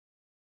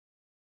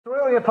So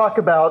what we're going to talk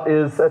about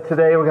is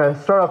today we're going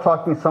to start off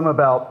talking some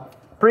about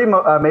three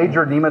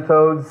major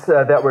nematodes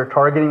that we're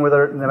targeting with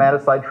our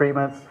nematicide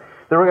treatments.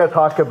 Then we're going to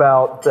talk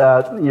about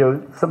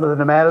some of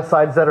the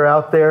nematicides that are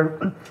out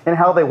there and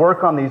how they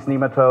work on these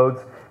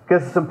nematodes,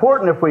 because it's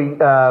important if we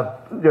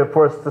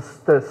for us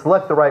to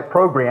select the right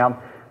program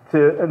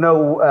to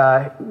know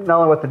not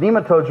only what the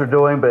nematodes are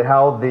doing but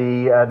how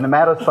the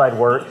nematicide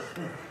works.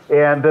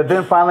 And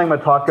then finally I'm going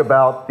to talk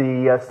about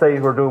the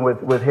studies we're doing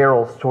with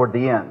Harrel's toward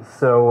the end.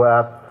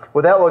 So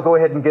with that, we'll go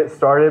ahead and get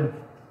started.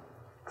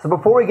 So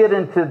before we get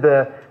into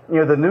the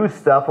new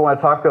stuff, I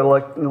want to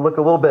look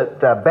a little bit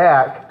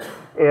back.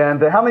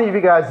 And how many of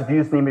you guys have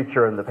used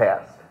Nemacure in the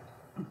past?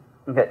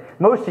 Okay,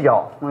 most of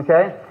y'all.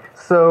 Okay,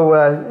 so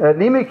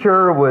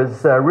Nemacure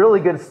was really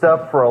good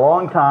stuff for a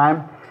long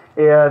time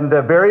and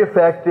very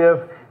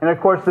effective. And of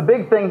course, the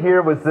big thing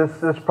here was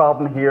this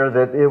problem here,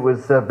 that it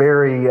was a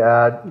very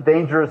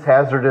dangerous,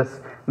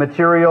 hazardous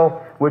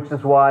material, which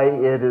is why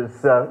it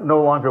is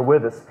no longer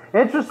with us.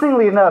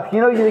 Interestingly enough,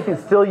 you can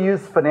still use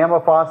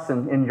phenamaphos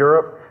in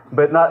Europe,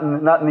 but not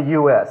in the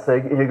U.S.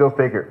 You go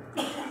figure.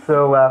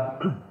 So,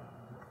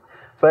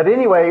 but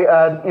anyway,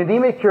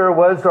 Nemacure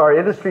was our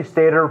industry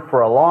standard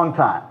for a long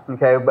time.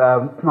 Okay,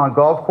 on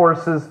golf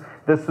courses,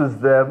 this was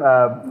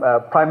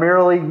the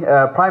primary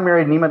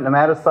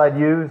nematicide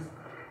used,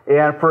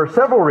 and for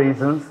several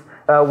reasons.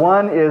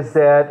 One is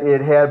that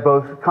it had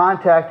both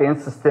contact and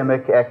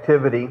systemic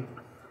activity,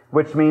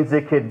 which means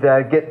it could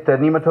get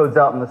nematodes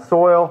out in the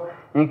soil,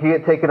 and you could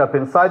get taken up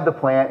inside the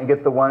plant and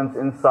get the ones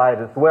inside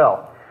as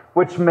well,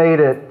 which made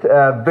it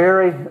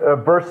very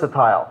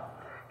versatile.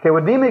 Okay,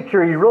 with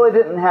Nemacure, you really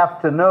didn't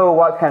have to know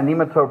what kind of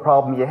nematode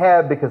problem you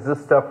had, because this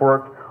stuff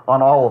worked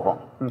on all of them.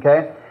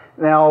 Okay,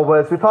 now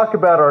as we talk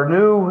about our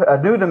new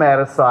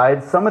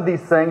nematicides, some of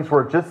these things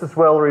work just as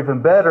well or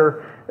even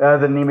better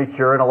than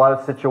Nemacure in a lot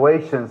of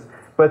situations.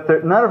 But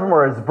none of them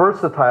are as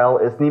versatile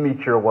as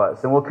Nemacure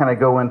was, and we'll kind of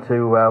go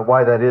into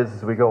why that is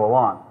as we go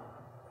along.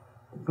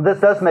 This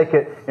does make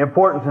it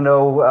important to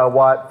know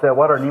what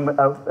our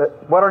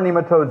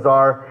nematodes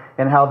are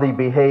and how they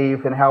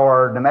behave and how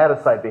our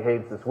nematicide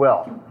behaves as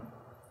well.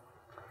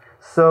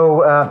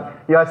 So,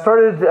 I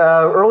started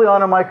early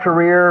on in my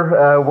career.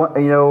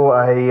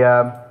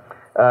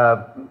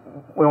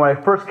 When I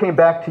first came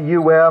back to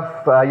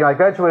UF, I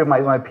graduated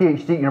my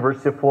PhD at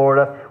University of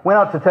Florida, went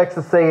out to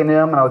Texas A&M,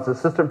 and I was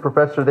assistant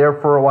professor there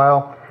for a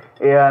while.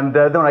 And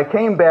then when I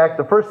came back,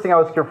 the first thing I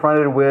was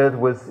confronted with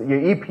was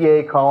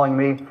EPA calling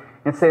me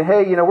and saying,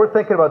 hey, we're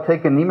thinking about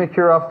taking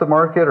Nemacure off the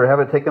market or have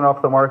it taken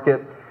off the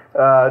market.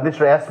 They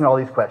started asking me all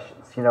these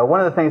questions. One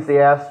of the things they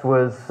asked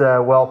was,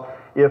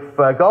 if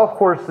golf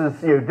courses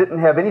didn't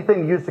have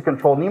anything used to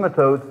control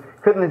nematodes,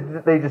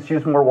 couldn't they just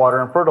use more water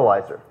and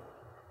fertilizer?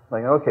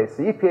 Like, okay,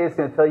 so EPA is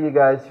going to tell you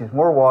guys use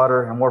more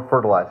water and more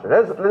fertilizer.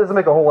 That doesn't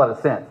make a whole lot of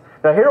sense.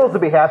 Now, Harrel's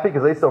would be happy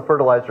because they sell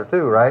fertilizer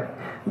too, right?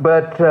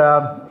 But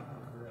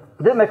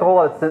it didn't make a whole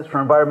lot of sense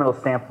from an environmental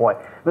standpoint.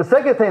 The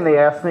second thing they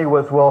asked me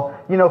was, well,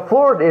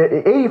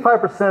 Florida,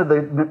 85% of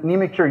the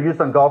Nemacure used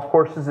on golf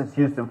courses is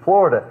used in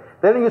Florida.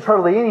 They don't use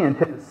hardly any in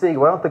Tennessee.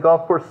 Why don't the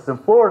golf courses in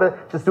Florida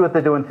just do what they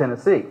do in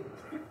Tennessee?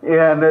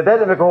 And that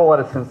didn't make a whole lot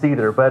of sense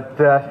either. But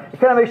it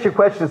kind of makes you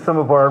question some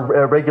of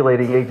our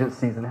regulating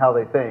agencies and how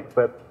they think.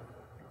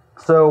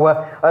 So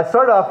I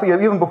started off,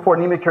 even before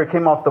Nemacure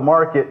came off the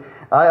market,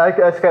 I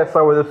just kind of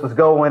saw where this was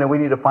going, and we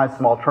need to find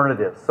some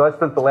alternatives. So I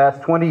spent the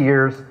last 20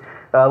 years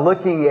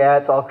looking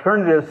at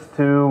alternatives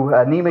to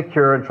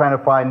Nemacure and trying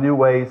to find new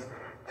ways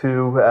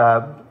to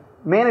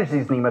manage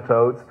these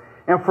nematodes.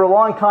 And for a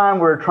long time,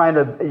 we were trying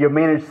to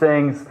manage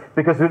things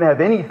because we didn't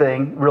have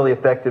anything really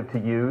effective to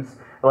use.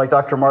 Like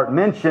Dr. Martin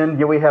mentioned,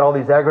 we had all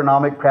these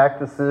agronomic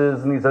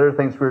practices and these other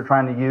things we were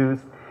trying to use.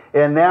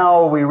 And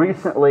now we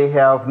recently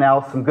have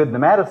some good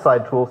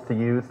nematicide tools to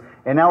use,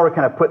 and now we're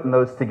kind of putting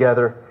those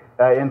together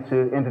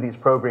into these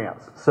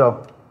programs.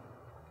 So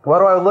what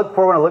do I look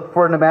for when I look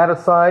for a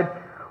nematicide?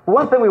 Well,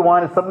 one thing we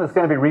want is something that's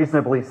going to be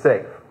reasonably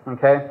safe.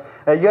 Okay,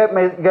 you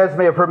guys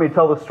may have heard me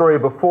tell the story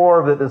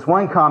before that this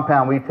one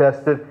compound we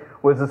tested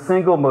was the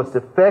single most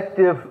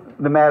effective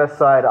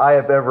nematicide I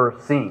have ever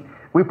seen.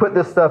 We put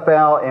this stuff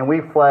out, and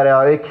we flat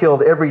out, it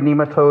killed every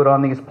nematode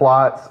on these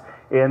plots.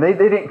 And they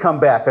didn't come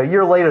back. A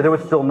year later, there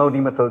was still no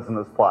nematodes in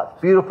those plots.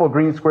 Beautiful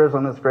green squares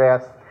on this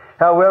grass.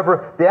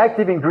 However, the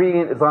active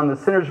ingredient is on the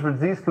Centers for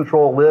Disease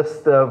Control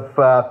list of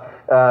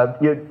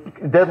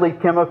deadly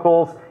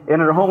chemicals,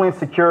 and under Homeland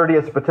Security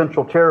as a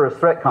potential terrorist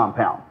threat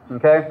compound.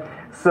 Okay,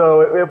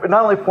 so it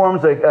not only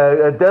forms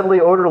a deadly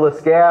odorless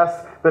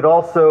gas, but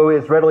also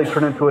is readily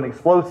turned into an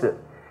explosive.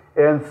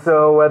 And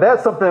so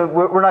that's something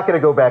we're not going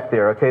to go back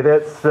there. Okay,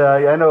 that's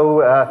I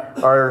know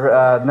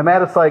our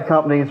nematicide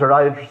companies are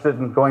not interested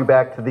in going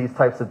back to these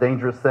types of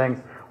dangerous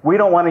things. We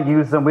don't want to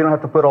use them. We don't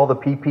have to put all the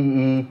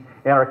PPE,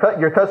 and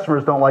your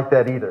customers don't like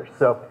that either.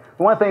 So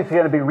one thing is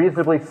going to be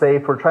reasonably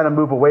safe. We're trying to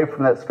move away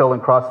from that skull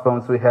and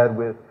crossbones we had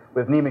with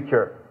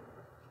Nemacure.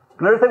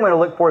 Another thing we're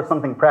going to look for is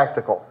something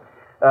practical.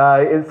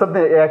 It's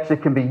something that actually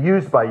can be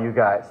used by you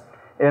guys.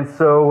 And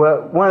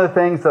so one of the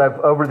things that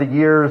over the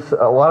years,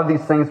 a lot of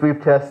these things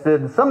we've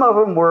tested, some of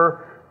them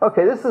were,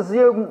 okay, this is,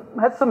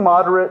 had some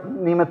moderate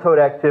nematode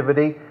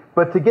activity,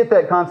 but to get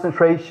that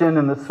concentration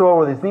in the soil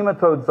where these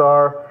nematodes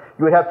are,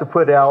 you would have to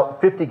put out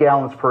 50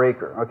 gallons per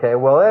acre, okay?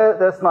 Well,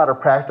 that's not a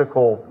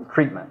practical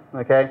treatment,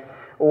 okay?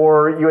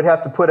 Or you would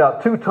have to put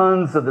out 2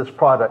 tons of this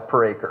product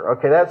per acre,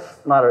 okay?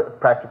 That's not a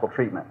practical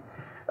treatment.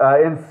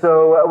 And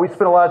so we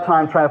spent a lot of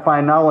time trying to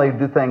find not only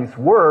do things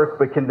work,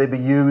 but can they be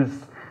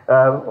used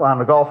on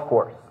a golf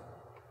course.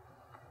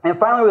 And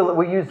finally,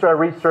 we used our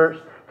research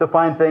to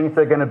find things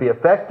that are going to be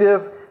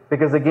effective,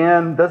 because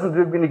again, it doesn't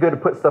do any good to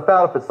put stuff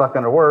out if it's not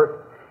going to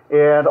work,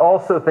 and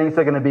also things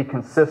that are going to be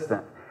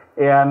consistent.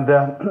 And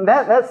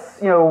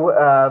that's,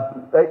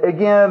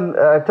 again,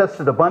 I've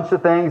tested a bunch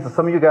of things, and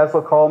some of you guys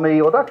will call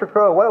me, well, Dr.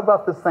 Crow, what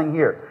about this thing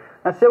here?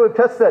 I said, we've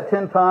tested that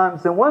 10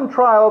 times. In one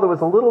trial, there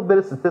was a little bit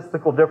of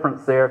statistical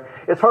difference there.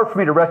 It's hard for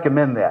me to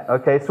recommend that,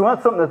 okay? So we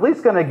want something that's at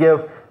least going to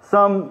give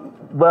some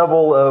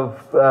level of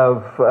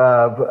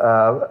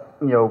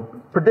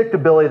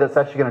predictability that's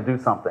actually going to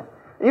do something.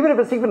 Even if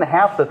it's even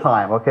half the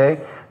time, okay?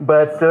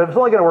 But if it's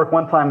only going to work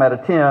 1 time out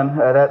of 10,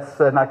 that's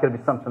not going to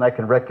be something I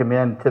can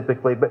recommend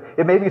typically, but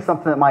it may be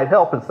something that might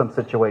help in some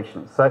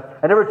situations. So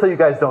I never tell you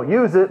guys don't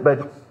use it, but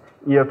if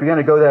you're going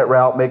to go that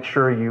route, make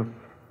sure you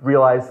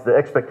realize the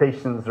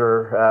expectations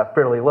are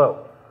fairly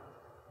low.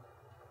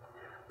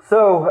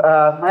 So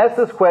I asked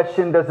this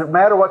question, does it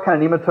matter what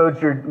kind of nematodes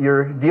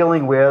you're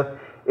dealing with?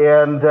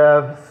 And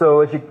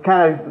so as you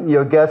kind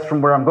of guess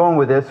from where I'm going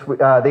with this,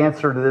 the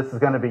answer to this is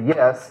going to be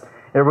yes.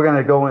 And we're going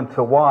to go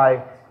into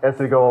why as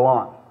we go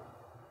along.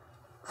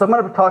 So I'm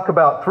going to talk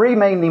about 3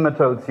 main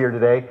nematodes here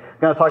today. I'm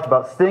going to talk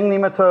about sting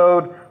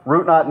nematode,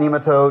 root knot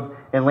nematode,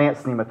 and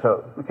lance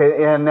nematode.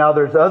 Okay, and now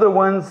there's other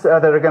ones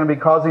that are going to be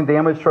causing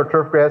damage to our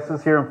turf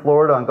grasses here in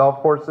Florida on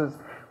golf courses.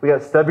 We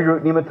got stubby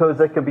root nematodes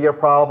that can be a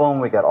problem.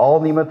 We got all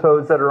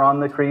nematodes that are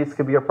on the crease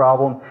can be a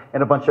problem,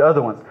 and a bunch of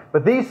other ones.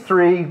 But these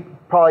 3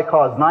 probably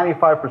cause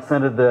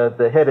 95% of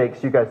the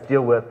headaches you guys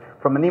deal with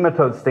from a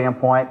nematode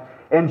standpoint.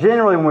 And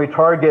generally, when we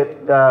target,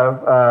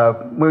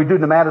 when we do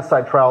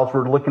nematicide trials,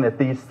 we're looking at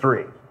these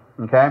 3,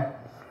 okay?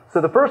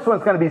 So the first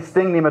one's going to be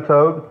sting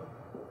nematode.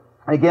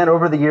 Again,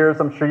 over the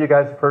years, I'm sure you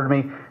guys have heard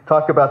me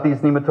talk about these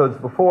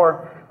nematodes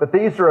before, but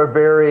these are a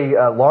very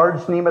large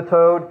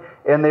nematode,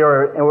 and they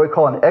are what we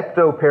call an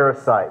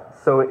ectoparasite.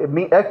 So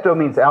ecto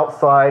means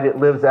outside, it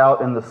lives out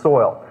in the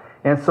soil.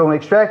 And so when we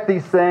extract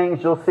these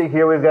things, you'll see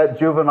here we've got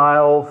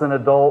juveniles and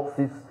adults.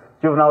 These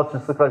juveniles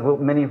just look like little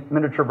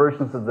miniature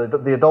versions of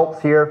the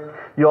adults here.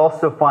 You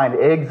also find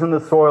eggs in the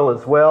soil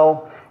as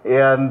well.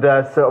 And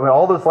so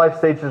all those life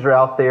stages are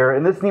out there.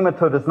 And this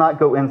nematode does not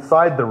go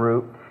inside the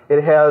root.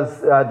 It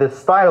has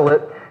this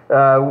stylet,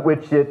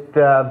 which I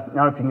don't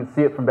know if you can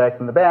see it from back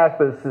in the back,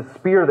 but it's this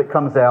spear that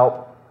comes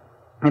out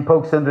and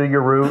pokes into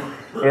your root.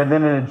 And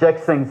then it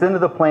injects things into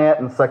the plant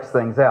and sucks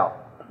things out.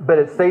 But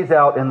it stays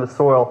out in the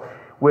soil,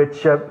 which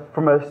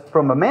from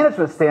a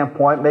management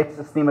standpoint makes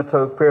this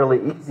nematode fairly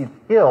easy to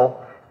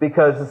kill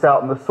because it's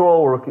out in the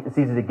soil where it's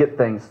easy to get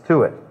things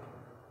to it.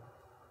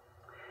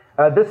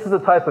 This is the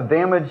type of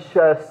damage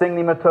sting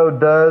nematode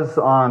does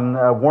on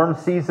warm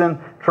season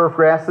turf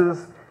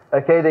grasses.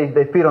 Okay,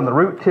 they feed on the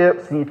root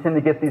tips, and you tend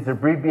to get these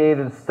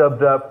abbreviated,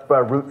 stubbed up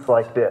roots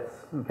like this.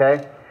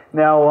 Okay,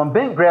 now on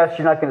bent grass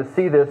you're not going to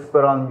see this,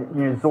 but on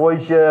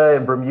zoysia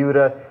and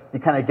Bermuda you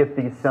kind of get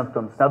these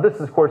symptoms. Now this,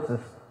 of course, is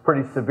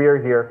pretty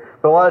severe here,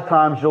 but a lot of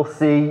times you'll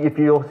see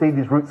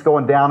these roots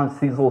going down and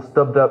see these little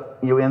stubbed up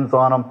ends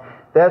on them.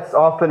 That's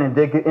often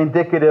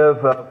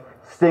indicative of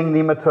sting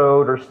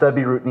nematode or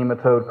stubby root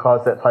nematode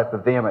cause that type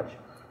of damage.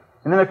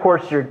 And then, of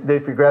course, if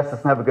your grass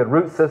doesn't have a good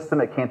root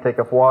system, it can't take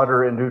up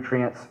water and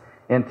nutrients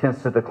and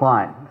tends to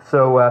decline.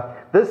 So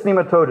this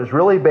nematode is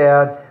really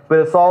bad, but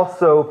it's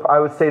also, I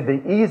would say,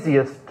 the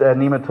easiest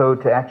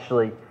nematode to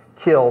actually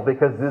kill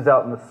because it is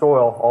out in the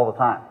soil all the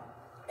time.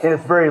 And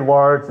it's very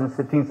large, and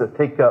it tends to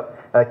take up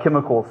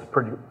chemicals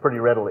pretty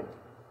readily.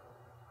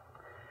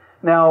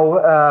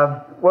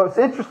 Now, what's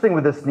interesting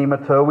with this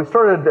nematode, we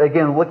started,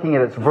 again, looking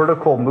at its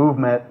vertical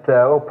movement,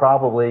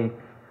 probably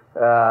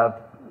at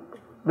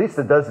least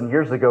a dozen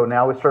years ago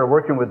now. We started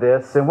working with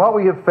this, and what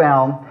we have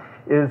found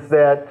is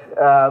that,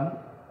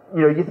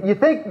 you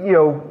think,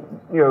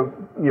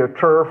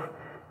 turf,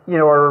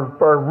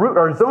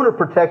 our zone of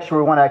protection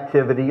we want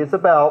activity is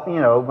about,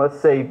 let's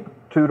say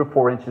 2 to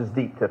 4 inches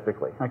deep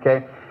typically,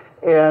 okay?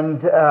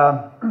 And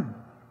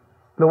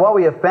but what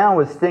we have found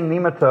with sting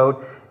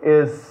nematode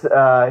is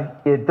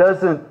it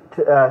doesn't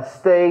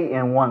stay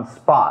in one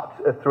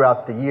spot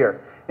throughout the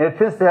year. And it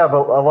tends to have a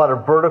lot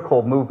of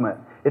vertical movement.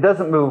 It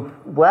doesn't move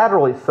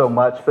laterally so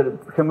much, but it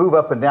can move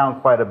up and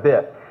down quite a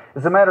bit.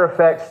 As a matter of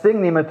fact,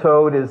 sting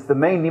nematode is the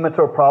main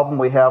nematode problem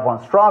we have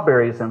on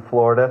strawberries in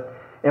Florida.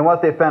 And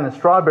what they found in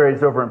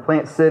strawberries over in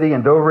Plant City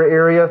and Dover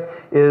area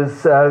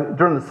is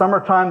during the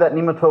summertime, that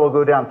nematode will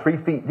go down 3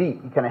 feet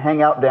deep and kind of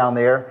hang out down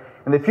there.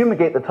 And they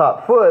fumigate the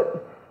top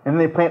foot, and then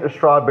they plant the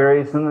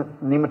strawberries, and the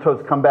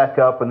nematodes come back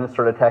up and then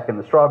start attacking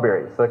the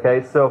strawberries.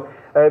 Okay, so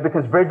it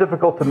becomes very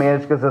difficult to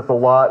manage because there's a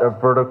lot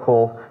of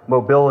vertical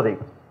mobility.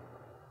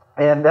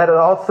 And that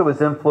also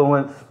is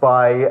influenced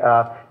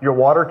by your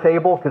water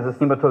table, because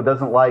this nematode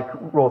doesn't like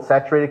real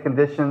saturated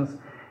conditions.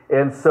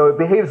 And so it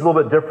behaves a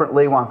little bit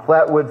differently on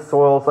flatwood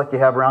soils like you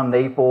have around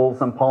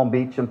Naples and Palm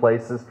Beach and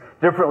places,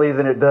 differently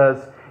than it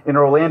does in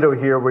Orlando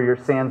here, where your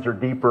sands are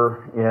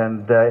deeper,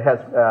 and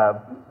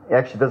it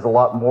actually does a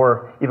lot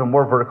more, even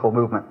more vertical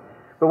movement.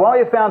 But what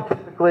we found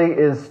typically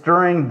is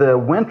during the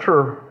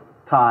winter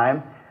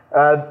time,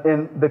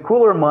 in the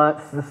cooler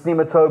months, this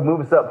nematode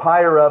moves up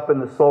higher up in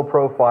the soil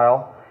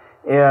profile,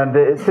 and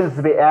it tends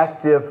to be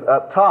active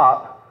up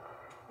top.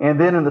 And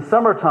then in the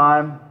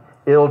summertime,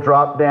 it'll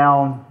drop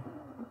down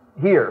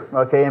here,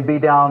 okay, and be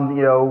down,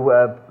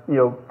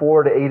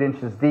 4 to 8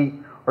 inches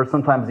deep, or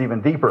sometimes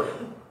even deeper.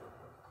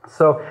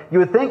 So you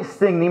would think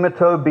sting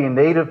nematode, being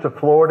native to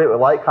Florida, it would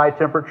like high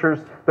temperatures,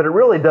 but it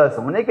really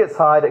doesn't. When it gets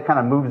high, it kind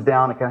of moves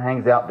down, it kind of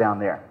hangs out down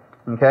there,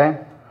 okay?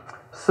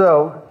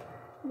 So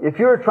if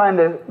you're trying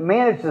to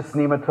manage this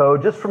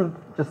nematode,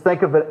 just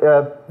think of it,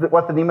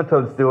 what the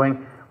nematode's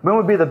doing, when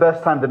would be the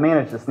best time to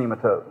manage this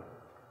nematode?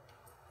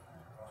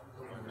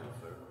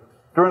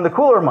 During the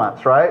cooler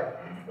months, right?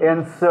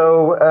 And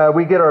so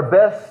we get our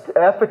best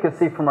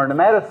efficacy from our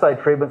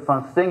nematicide treatments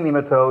on sting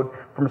nematode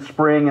from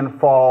spring and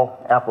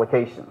fall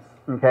applications,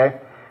 okay?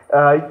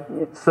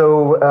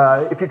 So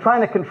if you're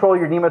trying to control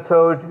your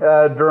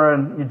nematode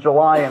during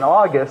July and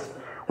August,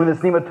 when this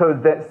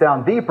nematode gets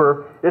down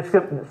deeper,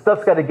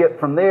 stuff's got to get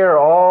from there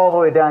all the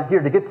way down here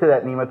to get to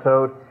that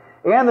nematode.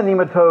 And the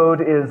nematode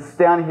is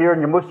down here,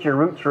 and most of your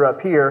roots are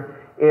up here.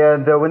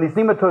 And when these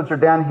nematodes are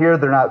down here,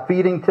 they're not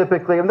feeding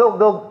typically. And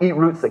they'll eat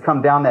roots that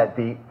come down that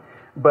deep.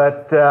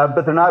 But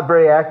they're not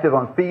very active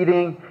on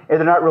feeding, and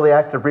they're not really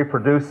active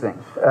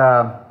reproducing.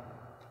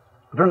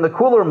 During the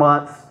cooler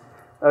months,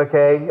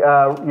 okay,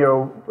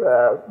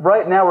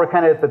 right now we're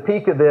kind of at the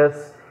peak of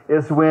this,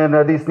 is when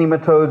these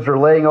nematodes are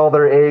laying all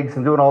their eggs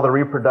and doing all their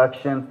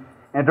reproduction.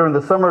 And during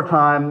the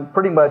summertime,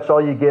 pretty much all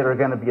you get are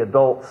going to be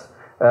adults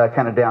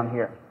kind of down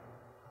here.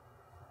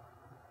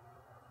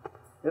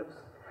 Oops.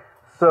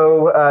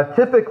 So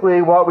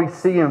typically what we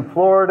see in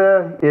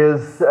Florida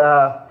is,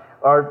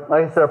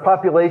 like I said, our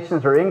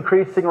populations are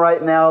increasing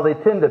right now. They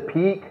tend to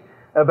peak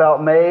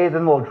about May,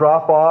 then they'll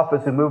drop off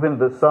as we move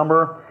into the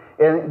summer.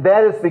 And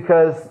that is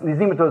because these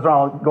nematodes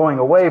aren't going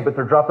away, but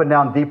they're dropping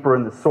down deeper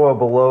in the soil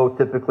below,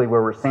 typically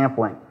where we're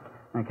sampling,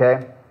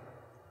 okay?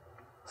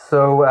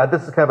 So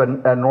this is kind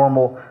of a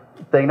normal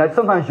thing. Now,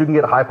 sometimes you can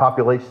get high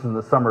populations in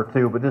the summer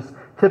too, but just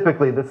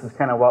typically this is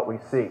kind of what we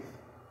see.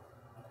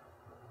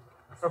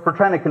 So if we're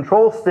trying to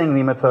control sting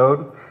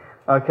nematode,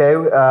 okay,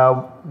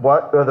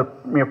 what are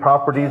the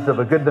properties of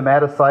a good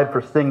nematicide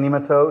for sting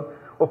nematode?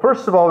 Well,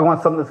 first of all, we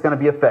want something that's going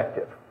to be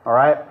effective, all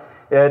right?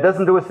 It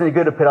doesn't do us any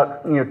good to put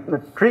out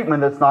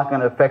treatment that's not going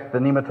to affect the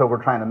nematode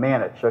we're trying to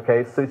manage,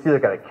 okay? So it's either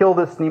got to kill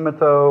this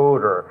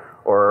nematode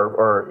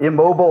or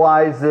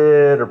immobilize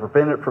it or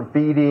prevent it from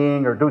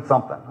feeding or do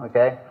something,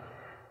 okay?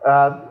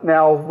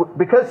 Now,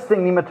 because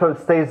sting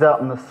nematode stays out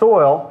in the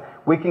soil,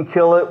 we can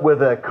kill it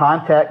with a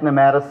contact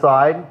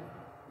nematicide,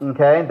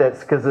 okay? That's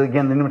because,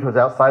 again, the nematode's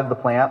outside of the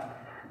plant.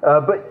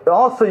 But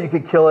also you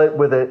could kill it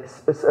with a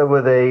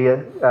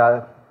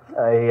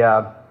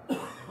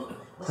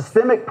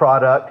systemic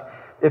product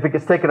if it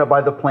gets taken up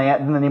by the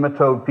plant, and the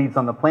nematode feeds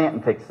on the plant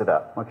and takes it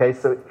up. Okay,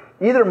 so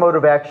either mode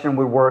of action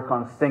would work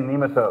on sting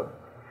nematode.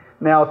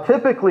 Now,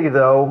 typically,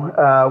 though,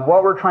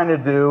 what we're trying to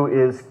do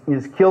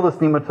is kill this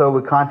nematode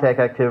with contact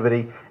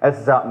activity as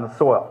it's out in the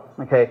soil.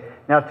 Okay,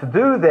 now to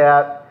do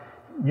that,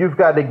 you've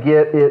got to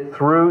get it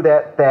through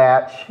that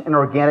thatch and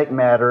organic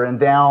matter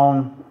and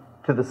down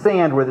to the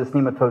sand where this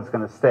nematode is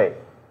going to stay.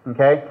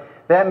 Okay.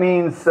 That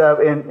means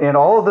in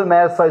all of the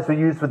nematicides we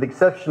use, with the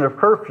exception of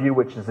curfew,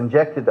 which is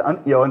injected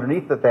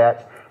underneath the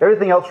thatch,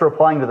 everything else we're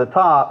applying to the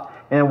top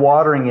and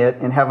watering it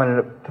and having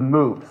it to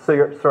move. So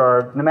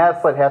our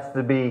nematicide has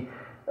to be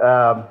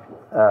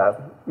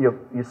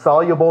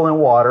soluble in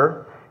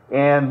water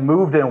and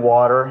moved in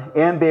water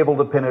and be able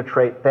to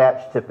penetrate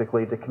thatch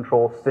typically to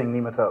control sting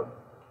nematode.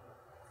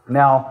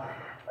 Now,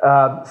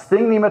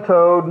 sting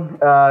nematode,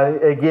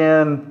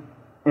 again,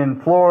 in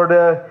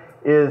Florida,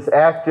 is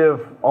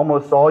active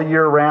almost all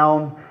year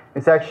round.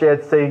 It's actually,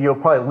 I'd say,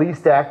 probably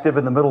least active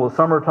in the middle of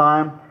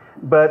summertime.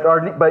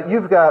 But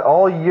you've got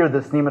all year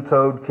this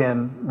nematode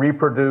can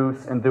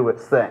reproduce and do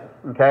its thing.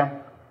 Okay.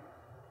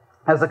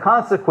 As a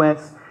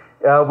consequence,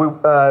 we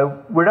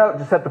don't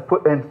just have to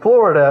put in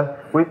Florida.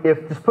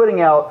 If just putting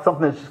out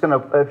something that's just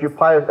going to, if you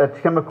apply a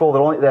chemical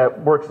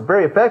that works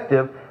very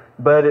effective,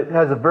 but it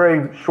has a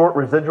very short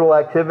residual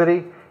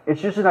activity,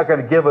 it's usually not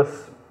going to give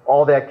us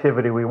all the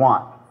activity we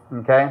want.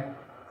 Okay.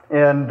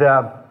 And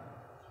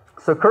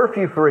so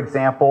curfew, for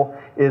example,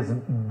 is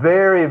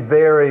very,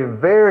 very,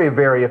 very,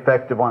 very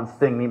effective on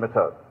sting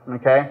nematode,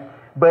 okay?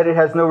 But it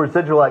has no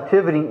residual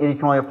activity, and you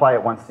can only apply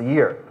it once a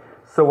year.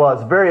 So while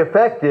it's very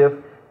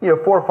effective,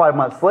 4 or 5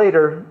 months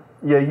later,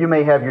 you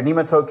may have your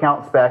nematode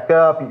counts back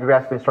up, your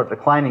grass may start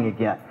declining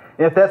again.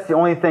 And if that's the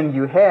only thing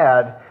you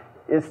had,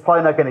 it's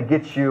probably not going to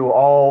get you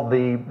all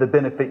the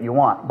benefit you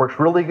want. It works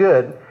really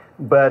good,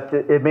 but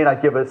it may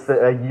not give us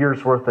a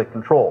year's worth of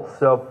control.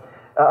 So,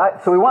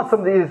 so we want some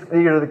of these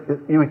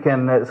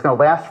it's going to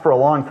last for a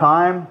long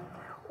time,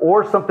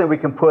 or something we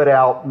can put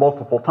out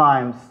multiple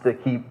times to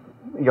keep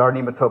our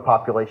nematode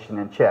population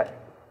in check.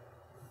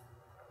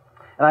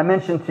 And I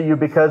mentioned to you,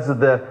 because of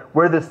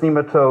where this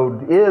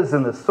nematode is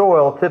in the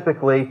soil,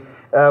 typically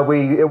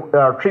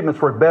our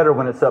treatments work better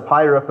when it's up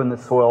higher up in the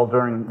soil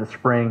during the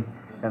spring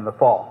and the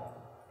fall.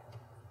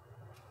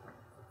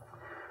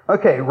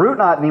 Okay, root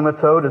knot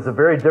nematode is a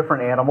very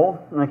different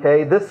animal.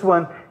 Okay, this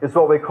one is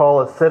what we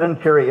call a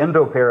sedentary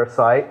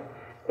endoparasite.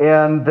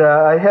 And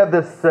I have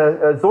this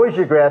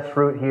zoysia grass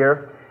root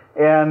here.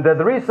 And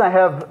the reason I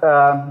have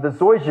the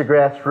zoysia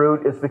grass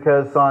root is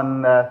because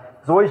on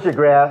zoysia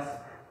grass,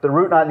 the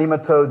root knot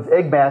nematode's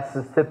egg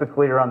masses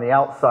typically are on the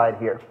outside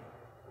here.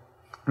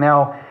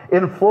 Now,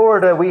 in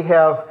Florida, we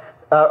have,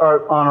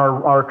 on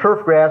our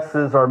turf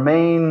grasses, our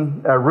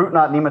main root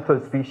knot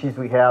nematode species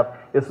we have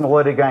is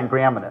Meloidogyne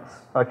graminis,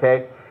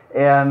 okay?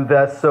 And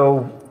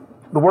so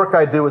the work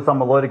I do is on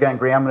Meloidogyne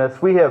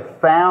graminis. We have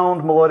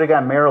found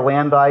Meloidogyne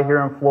marylandi here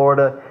in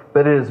Florida,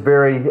 but it is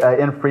very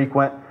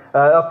infrequent.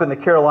 Up in the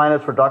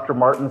Carolinas, where Dr.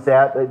 Martin's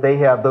at, they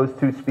have those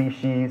two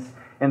species.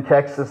 In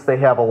Texas, they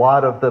have a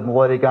lot of the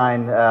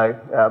Meloidogyne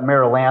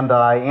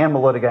marylandi and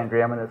Meloidogyne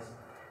graminis.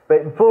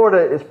 But in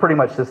Florida, it's pretty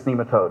much this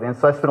nematode, and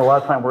so I spend a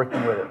lot of time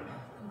working with it.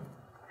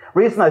 The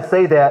reason I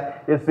say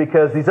that is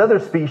because these other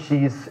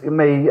species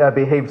may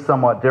behave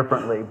somewhat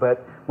differently,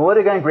 but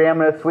Meloidogyne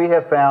graminis we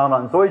have found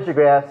on zoysia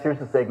grass. Here's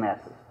its egg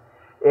masses.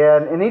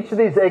 And in each of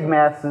these egg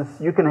masses,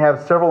 you can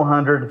have several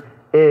hundred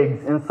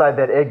eggs inside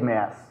that egg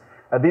mass.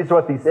 These are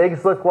what these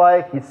eggs look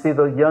like. You see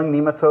the young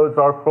nematodes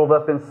are curled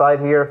up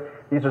inside here.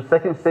 These are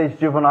second stage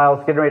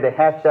juveniles getting ready to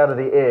hatch out of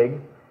the egg.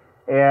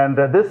 And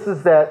this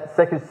is that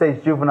second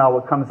stage juvenile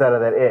that comes out of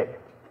that egg.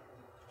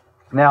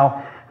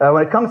 Now,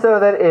 when it comes out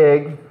of that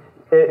egg,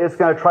 it's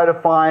going to try to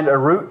find a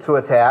root to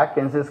attack,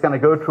 and it's going to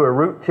go to a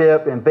root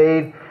tip and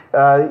bathe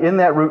in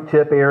that root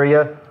tip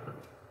area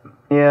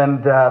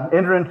and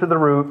enter into the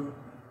root.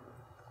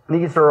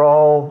 These are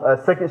all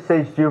second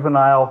stage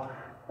juvenile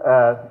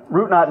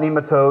root knot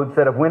nematodes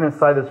that have went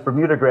inside this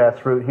Bermuda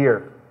grass root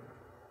here.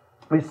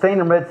 We've stained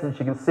them red so that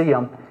you can see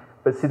them,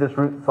 but see this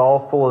root is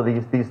all full of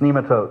these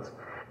nematodes.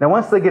 Now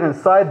once they get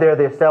inside there,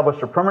 they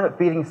establish a permanent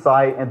feeding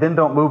site and then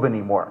don't move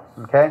anymore,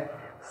 okay?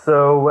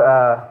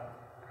 So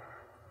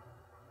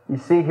you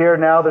see here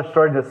now they're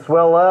starting to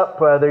swell up.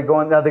 They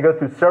go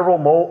through several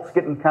molts,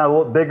 getting kind of a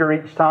little bigger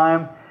each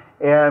time.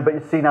 But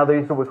you see now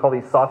these are what we call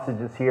these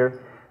sausages here.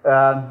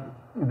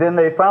 Then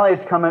they finally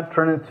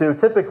turn into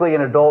typically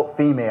an adult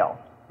female.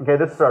 Okay,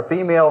 this is our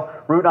female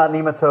root knot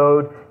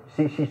nematode.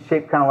 See, she's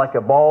shaped kind of like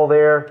a ball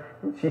there.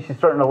 She's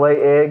starting to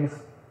lay eggs.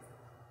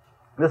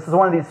 This is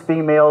one of these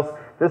females.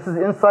 This is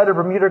inside a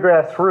Bermuda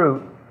grass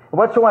root.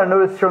 What you want to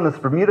notice here on this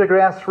Bermuda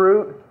grass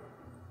root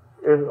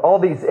is all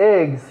these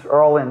eggs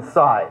are all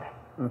inside.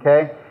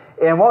 Okay,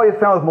 and what we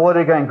found with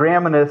Meloidogyne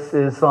graminis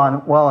is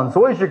on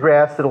zoysia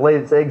grass, it'll lay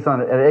its eggs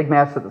on an egg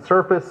mass at the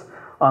surface.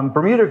 On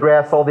Bermuda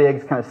grass, all the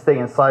eggs kind of stay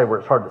inside where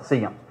it's hard to see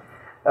them.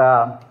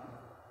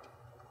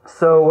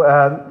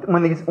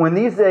 When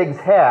these eggs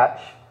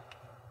hatch,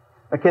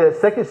 okay, that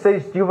second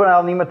stage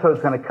juvenile nematode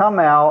is going to come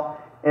out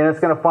and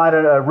it's going to find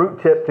a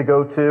root tip to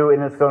go to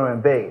and it's going to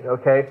invade.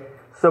 Okay,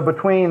 so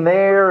between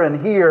there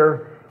and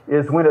here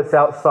is when it's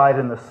outside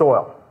in the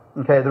soil.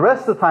 Okay, the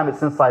rest of the time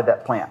it's inside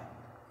that plant.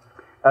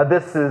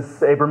 This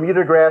is a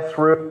Bermuda grass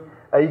root.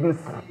 You can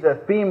see the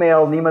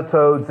female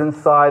nematodes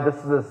inside. This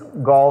is this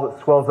gall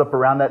that swells up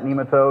around that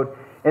nematode.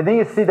 And then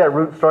you see that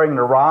root starting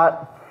to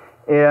rot.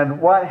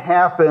 And what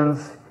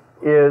happens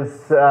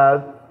is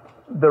the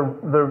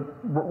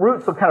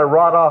roots will kind of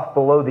rot off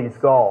below these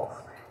galls.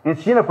 And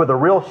so you end up with a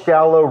real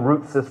shallow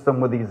root system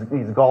with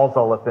these galls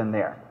all up in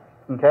there.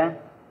 Okay?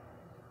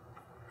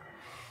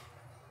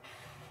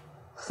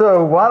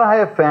 So what I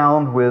have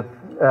found with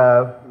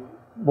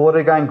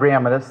Meloidogyne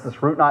graminis,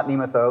 this root knot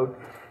nematode,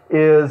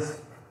 is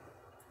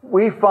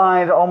we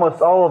find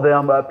almost all of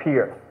them up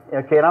here.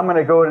 Okay, and I'm going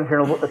to go in here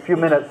in a few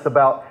minutes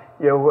about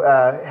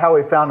how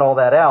we found all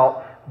that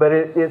out. But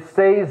it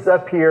stays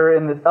up here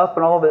in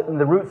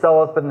the root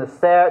cell up in the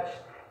thatch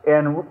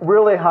and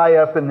really high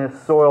up in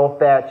this soil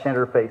thatch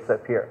interface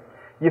up here.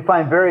 You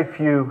find very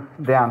few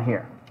down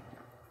here.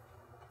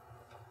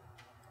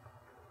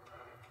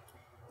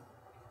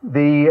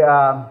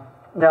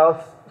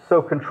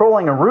 So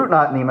controlling a root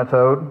knot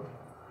nematode,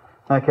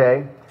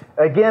 okay,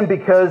 again,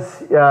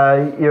 because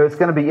it's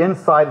going to be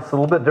inside, it's a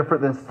little bit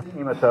different than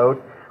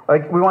nematode.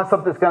 We want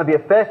something that's going to be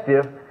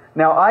effective.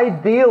 Now,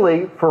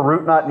 ideally, for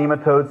root knot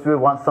nematodes, we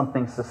want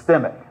something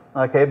systemic,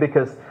 okay,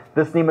 because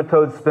this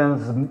nematode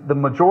spends the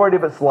majority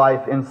of its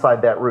life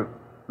inside that root,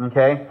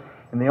 okay?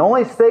 And the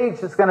only stage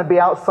that's going to be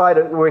outside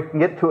of where it can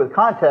get to with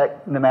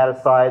contact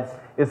nematicides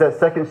is that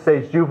second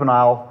stage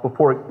juvenile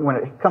when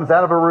it comes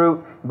out of a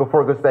root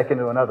before it goes back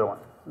into another one,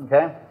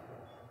 okay?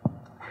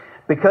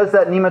 Because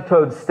that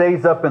nematode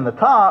stays up in the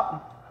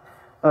top,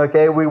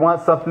 Okay, we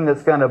want something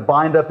that's going to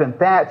bind up in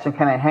thatch and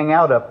kind of hang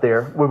out up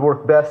there. Would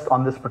work best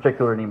on this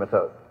particular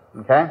nematode.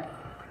 Okay,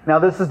 now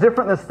this is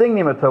different than sting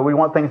nematode. We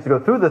want things to go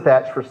through the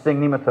thatch for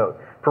sting nematode.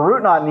 For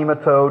root knot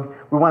nematode,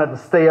 we want it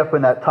to stay up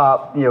in that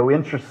top,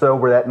 inch or so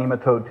where that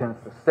nematode tends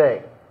to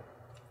stay.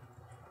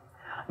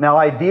 Now,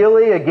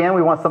 ideally, again,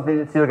 we want something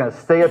that's either going to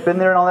stay up in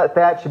there and all that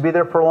thatch should be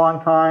there for a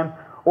long time,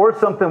 or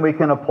something we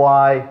can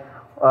apply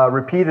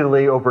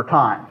repeatedly over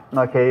time,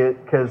 okay,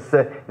 because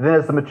then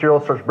as the material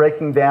starts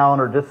breaking down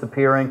or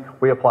disappearing,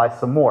 we apply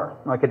some more,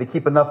 okay, to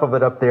keep enough of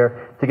it up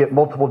there to get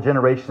multiple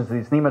generations of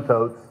these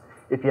nematodes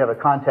if you have a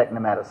contact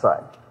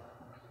nematicide.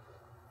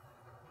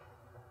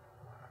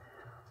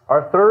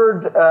 Our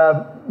third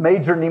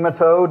major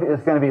nematode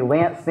is going to be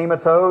lance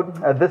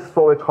nematode. This is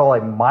what we call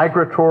a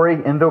migratory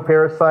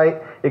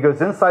endoparasite. It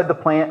goes inside the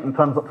plant and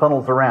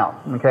tunnels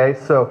around, okay,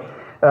 so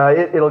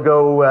it'll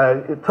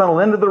go tunnel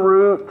into the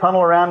root,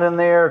 tunnel around in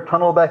there,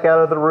 tunnel back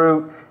out of the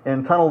root,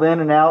 and tunnel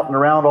in and out and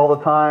around all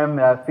the time,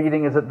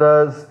 feeding as it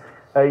does.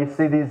 You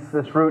see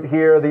this root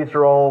here. These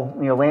are all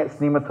lance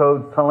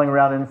nematodes tunneling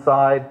around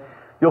inside.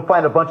 You'll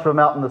find a bunch of them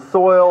out in the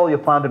soil.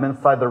 You'll find them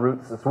inside the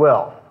roots as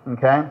well.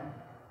 Okay.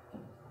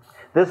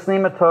 This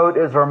nematode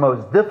is our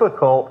most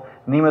difficult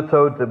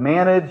nematode to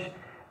manage,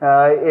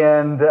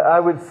 and I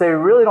would say we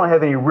really don't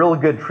have any real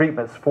good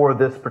treatments for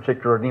this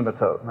particular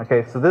nematode.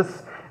 Okay, so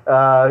this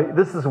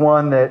is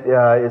one that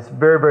is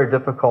very, very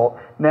difficult.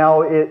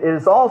 Now, it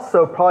is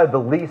also probably the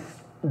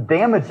least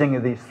damaging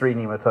of these three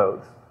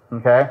nematodes,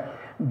 okay?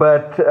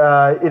 But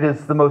it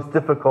is the most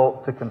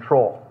difficult to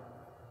control.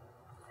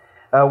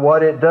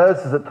 What it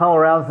does is it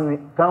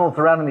tunnels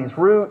around in these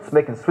roots,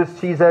 making Swiss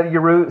cheese out of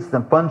your roots,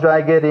 then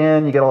fungi get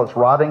in, you get all this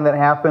rotting that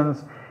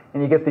happens,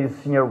 and you get these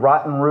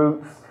rotten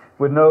roots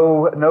with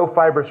no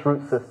fibrous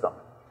root system,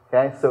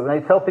 okay? So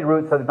nice healthy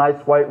roots have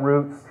nice white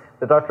roots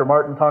that Dr.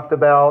 Martin talked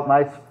about,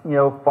 nice,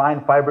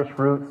 fine fibrous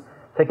roots,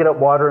 taking up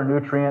water and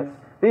nutrients.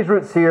 These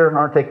roots here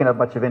aren't taking up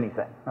much of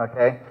anything,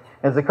 okay?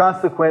 As a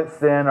consequence,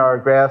 then our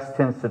grass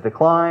tends to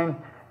decline,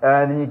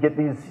 and then you get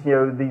these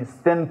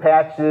thin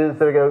patches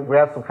that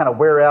grass will kind of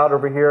wear out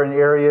over here in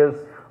areas,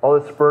 all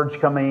this spurge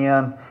coming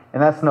in,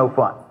 and that's no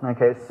fun,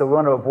 okay? So we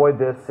want to avoid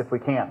this if we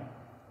can.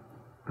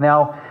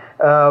 Now,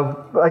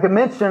 like I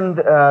mentioned,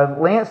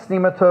 lance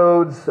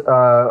nematodes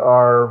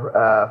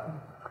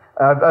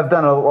I've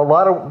done a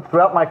lot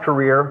throughout my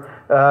career,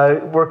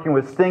 working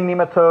with sting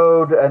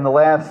nematode. In the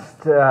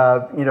last,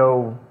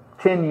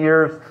 10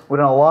 years, we've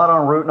done a lot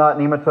on root knot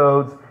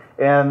nematodes,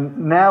 and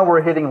now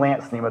we're hitting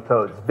lance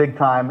nematodes big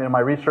time in my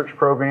research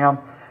program.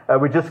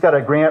 We just got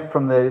a grant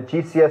from the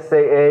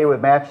GCSAA with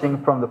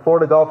matching from the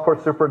Florida Golf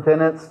Course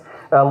Superintendents,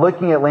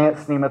 looking at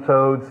lance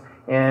nematodes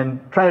and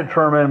trying to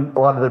determine a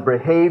lot of the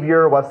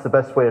behavior, what's the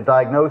best way to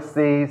diagnose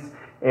these,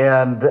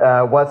 and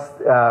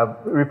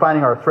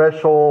refining our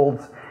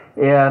thresholds,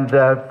 and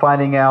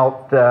finding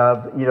out,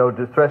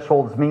 do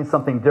thresholds mean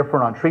something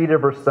different on treated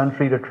versus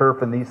untreated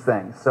turf and these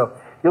things. So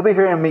you'll be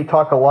hearing me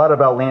talk a lot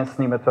about lance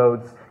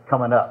nematodes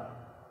coming up.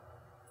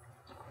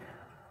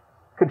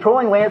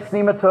 Controlling lance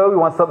nematode, we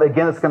want something,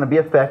 again, that's going to be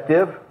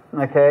effective,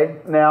 okay?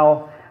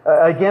 Now,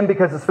 again,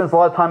 because it spends a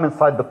lot of time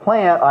inside the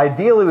plant,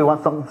 ideally we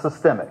want something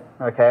systemic,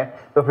 okay?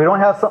 But if we don't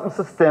have something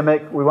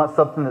systemic, we want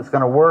something that's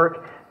going to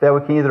work, that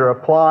we can either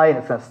apply and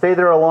it's going to stay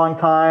there a long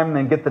time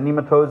and get the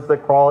nematodes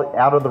that crawl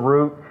out of the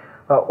root,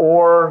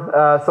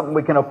 or something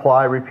we can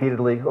apply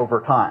repeatedly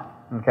over time,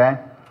 okay?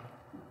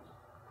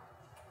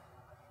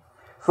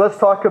 So let's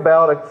talk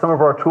about some of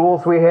our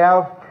tools we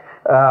have.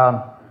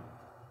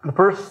 The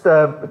first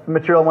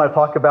material I want to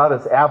talk about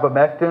is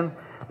abamectin.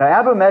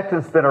 Now,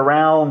 abamectin's been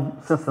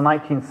around since the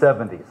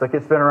 1970s. Like,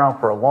 it's been around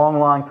for a long,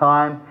 long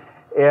time,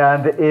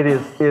 and it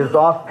is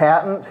off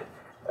patent.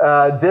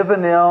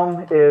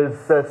 Divinim is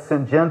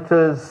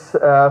Syngenta's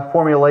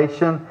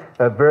formulation,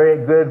 a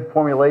very good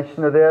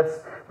formulation of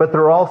this, but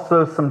there are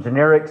also some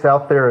generics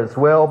out there as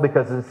well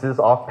because this is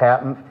off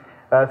patent.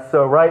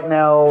 So right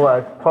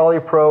now,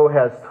 Polypro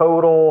has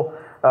Total,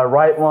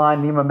 Right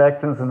Line,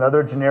 Nemamectin's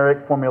another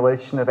generic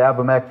formulation of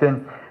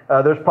abamectin.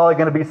 There's probably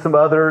going to be some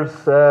others.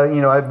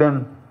 I've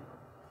been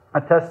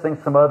testing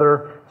some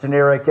other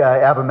generic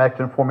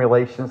abamectin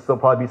formulations. There'll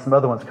probably be some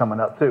other ones coming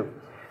up too.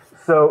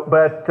 So,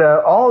 but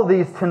all of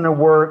these tend to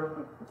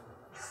work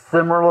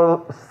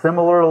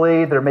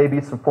similarly. There may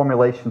be some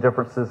formulation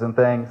differences and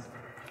things.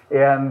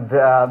 And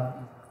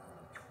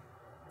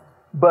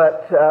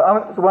what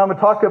I'm going to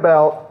talk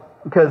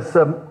about, because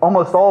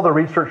almost all the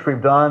research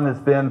we've done has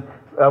been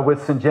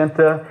with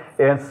Syngenta,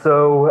 and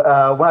so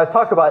when I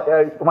talk about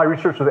my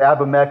research with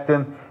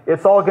abamectin,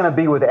 it's all going to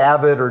be with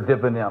Avid or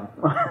Divinim.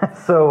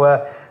 So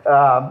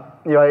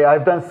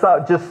I've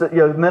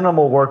done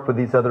minimal work with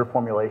these other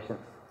formulations.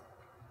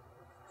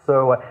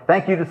 So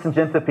thank you to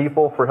Syngenta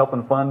people for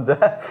helping fund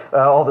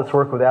all this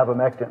work with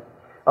abamectin.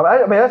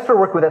 I started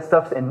working with that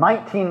stuff in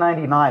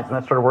 1999 when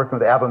I started working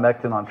with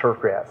abamectin on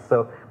turfgrass.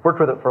 So worked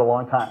with it for a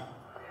long time.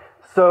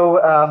 So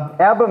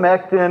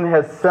abamectin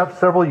has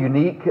several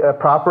unique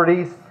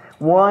properties.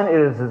 One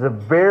is a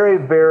very,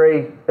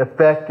 very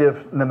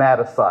effective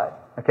nematicide.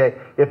 Okay,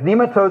 if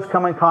nematodes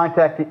come in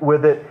contact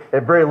with it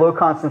at very low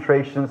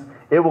concentrations,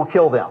 it will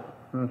kill them.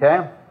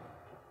 Okay,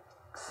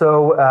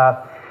 so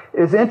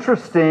it's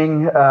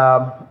interesting.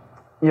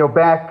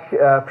 Back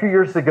a few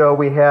years ago,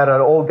 we had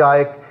an old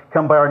guy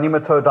come by our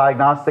nematode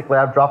diagnostic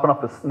lab, dropping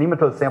off a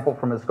nematode sample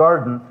from his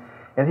garden,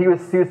 and he was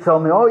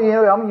telling me, "Oh,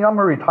 I'm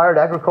a retired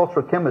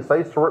agricultural chemist. I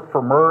used to work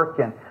for Merck,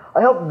 and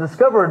I helped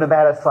discover a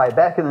nematicide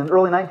back in the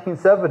early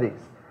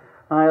 1970s."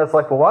 And I was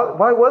like, "Well,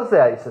 why was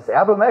that?" He says,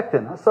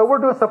 "Abamectin." So we're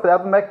doing stuff with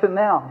abamectin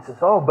now. He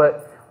says, "Oh,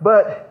 but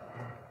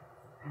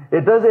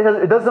it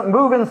doesn't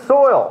move in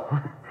soil."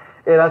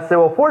 And I said,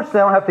 "Well,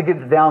 fortunately, I don't have to get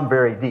it down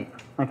very deep."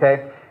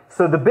 Okay.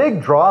 So the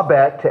big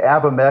drawback to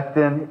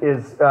abamectin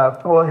is,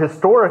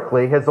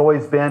 historically has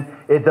always been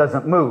it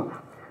doesn't move.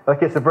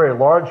 Like, it's a very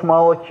large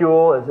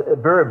molecule, it's a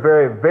very,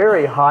 very,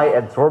 very high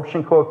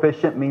absorption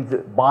coefficient, means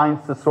it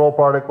binds to soil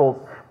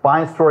particles,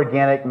 binds to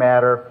organic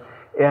matter.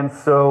 And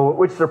so,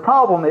 which is a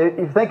problem, if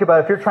you think about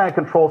it, if you're trying to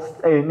control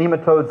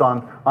nematodes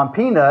on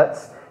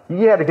peanuts,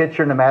 you have to get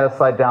your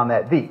nematicide down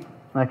that deep,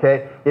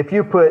 okay? If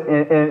you put,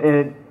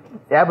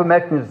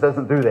 abamectin just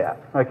doesn't do that,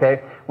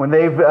 okay? When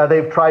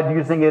they've tried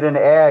using it in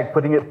ag,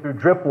 putting it through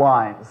drip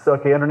lines,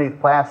 okay, underneath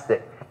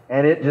plastic,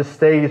 and it just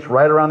stays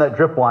right around that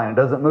drip line and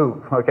doesn't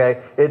move,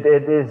 okay? It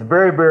is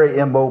very, very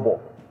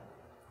immobile,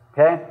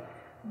 okay?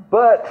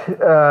 But,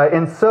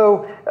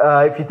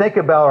 if you think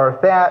about our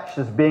thatch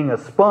as being a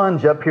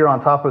sponge up here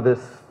on top of this,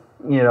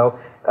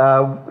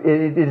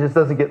 it just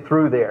doesn't get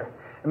through there.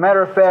 As a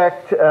matter of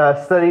fact,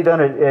 a study done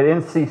at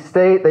NC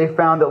State, they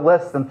found that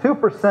less than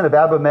 2% of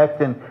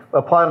abamectin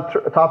applied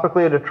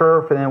topically to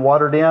turf and then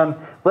watered in,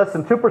 less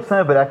than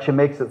 2% of it actually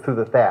makes it through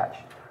the thatch.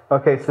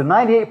 Okay, so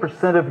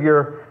 98% of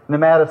your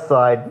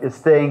nematicide is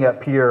staying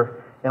up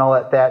here in all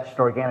that thatched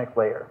organic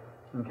layer.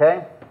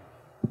 Okay?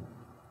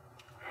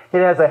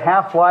 It has a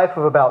half-life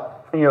of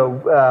about,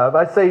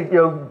 I'd say,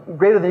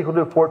 greater than or equal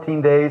to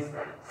 14 days.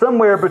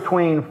 Somewhere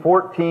between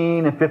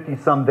 14 and 50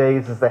 some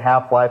days is the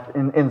half-life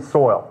in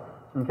soil.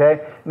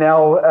 Okay.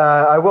 Now,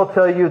 I will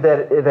tell you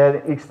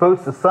that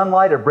exposed to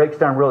sunlight, it breaks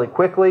down really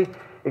quickly.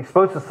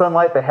 Exposed to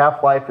sunlight, the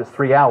half-life is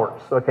 3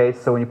 hours. Okay.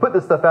 So when you put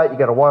this stuff out, you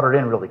got to water it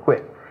in really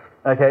quick.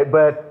 Okay.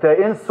 But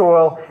in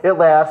soil, it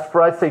lasts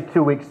for, I'd say,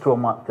 2 weeks to a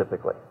month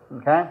typically.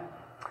 Okay.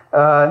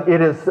 It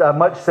is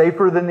much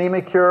safer than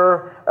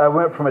Nemacure. We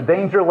went from a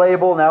danger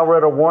label, now we're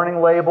at a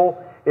warning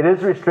label. It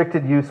is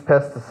restricted use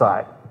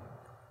pesticide.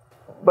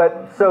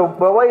 But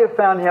what you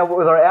found here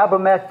with our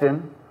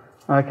abamectin,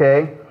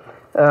 okay,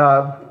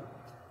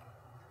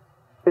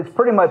 it's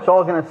pretty much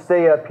all going to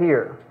stay up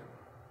here.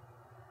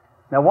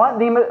 Now,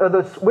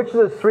 which of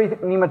those three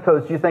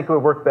nematodes do you think would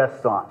work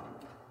best on?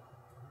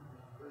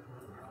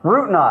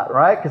 Root knot,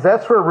 right? Because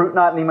that's where root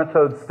knot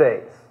nematode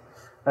stays.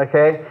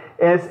 Okay,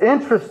 and it's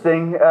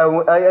interesting.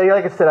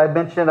 Like I said, I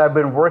mentioned I've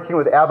been working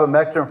with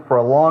abamectin for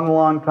a long,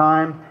 long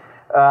time.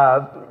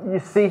 You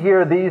see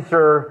here, these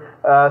are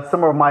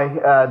some of my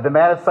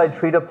nematicide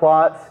treated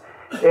plots.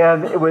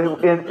 And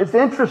it's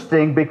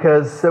interesting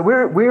because we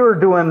were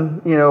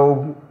doing,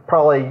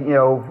 probably,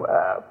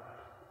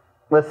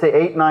 let's say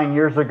 8, 9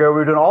 years ago, we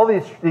were doing all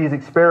these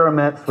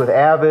experiments with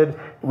Avid,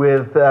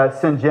 with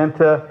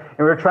Syngenta, and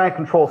we were trying to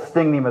control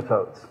sting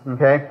nematodes,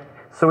 okay?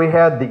 So we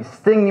had these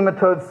sting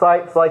nematode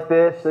sites like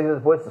this. This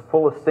is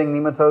full of sting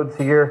nematodes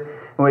here.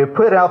 And we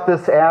put out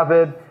this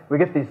Avid, we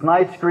get these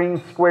nice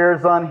green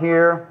squares on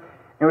here,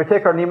 and we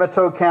take our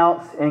nematode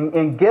counts,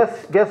 and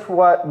guess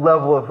what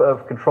level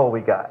of control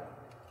we got?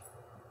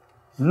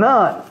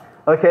 None.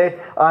 Okay,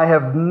 I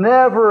have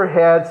never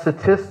had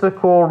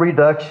statistical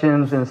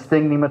reductions in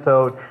sting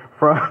nematode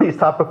from these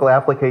topical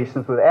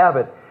applications with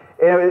Avid.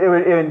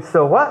 And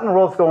so what in the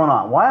world's going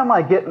on? Why am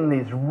I getting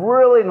these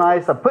really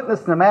nice, I'm putting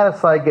this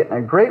nematicide, getting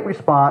a great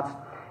response,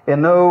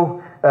 and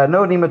no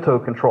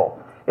nematode control?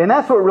 And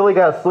that's what really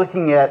got us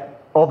looking at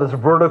all this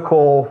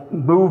vertical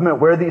movement,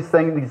 where these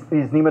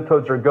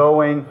nematodes are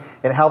going,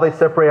 and how they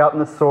separate out in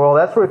the soil.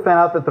 That's where we found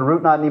out that the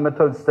root knot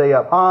nematodes stay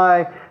up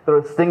high,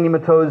 the sting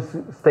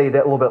nematodes stay a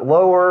little bit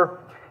lower.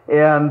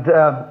 And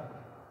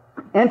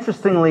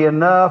interestingly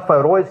enough, I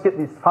would always get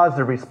these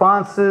positive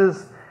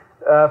responses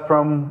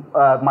from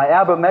my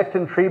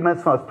abamectin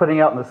treatments when I was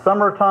putting out in the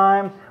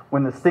summertime,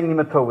 when the sting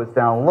nematode was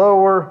down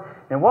lower.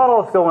 And what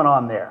else is going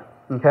on there?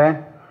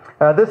 Okay.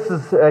 This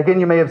is, again,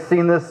 you may have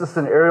seen this. This is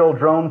an aerial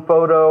drone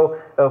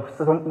photo of,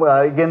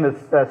 again, this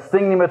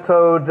sting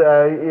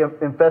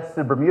nematode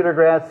infested Bermuda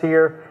grass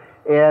here.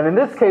 And in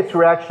this case,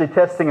 we're actually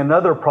testing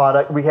another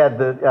product. We had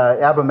the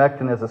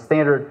abamectin as a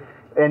standard.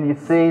 And you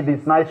see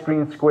these nice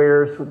green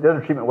squares. The other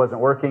treatment wasn't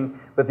working.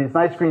 But these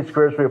nice green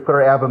squares where we put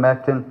our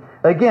abamectin.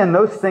 Again,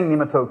 no sting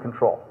nematode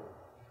control.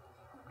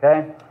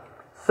 Okay?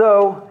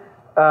 So,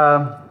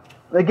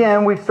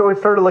 again, we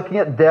started looking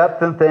at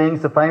depth and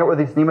things to find out where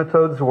these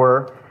nematodes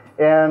were.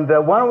 And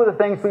one of the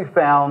things we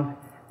found,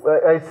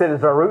 I said,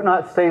 is our root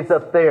knot stays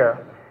up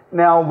there.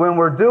 Now, when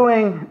we're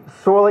doing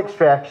soil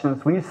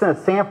extractions, when you send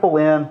a sample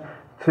in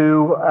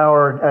to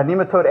our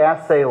nematode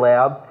assay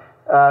lab,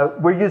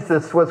 we use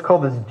this, what's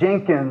called this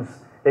Jenkins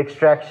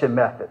extraction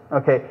method.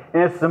 Okay,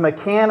 and it's the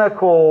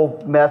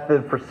mechanical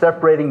method for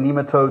separating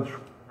nematodes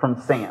from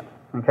sand.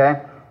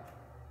 Okay,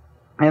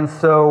 and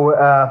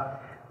so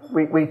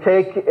we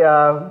take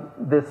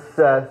this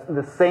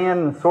sand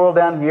and soil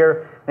down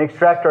here and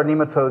extract our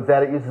nematodes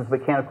out. It uses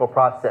mechanical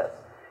process.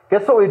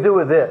 Guess what we do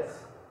with this?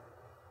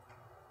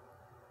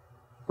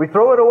 We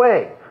throw it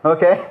away.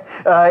 Okay,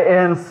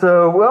 and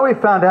so what we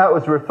found out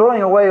was we're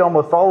throwing away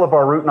almost all of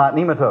our root knot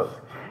nematodes.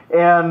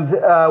 And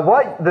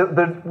what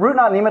the root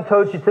knot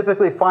nematodes you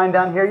typically find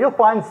down here, you'll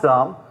find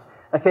some.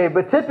 Okay,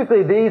 but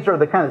typically these are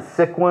the kind of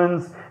sick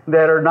ones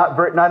that are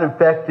not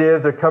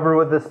infective. They're covered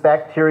with this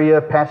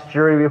bacteria,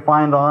 Pasteuria we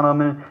find on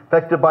them, and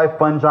infected by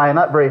fungi,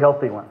 not very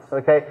healthy ones.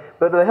 Okay,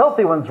 but the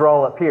healthy ones are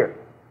all up here.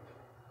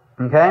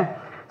 Okay,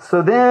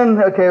 so then,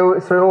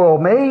 well,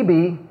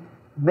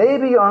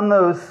 maybe on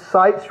those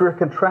sites we were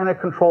trying to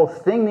control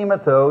sting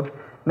nematode,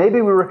 maybe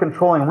we were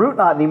controlling root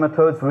knot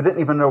nematodes we didn't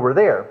even know were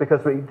there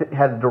because we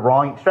had the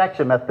wrong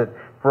extraction method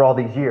for all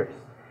these years.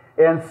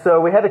 And so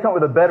we had to come up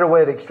with a better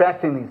way of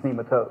extracting these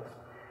nematodes.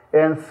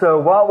 And so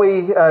what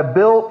we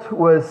built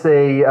was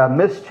a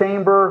mist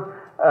chamber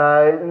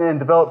and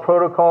developed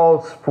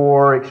protocols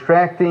for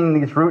extracting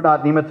these root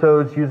knot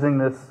nematodes using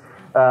this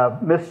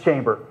mist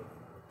chamber.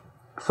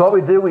 So what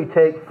we do, we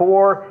take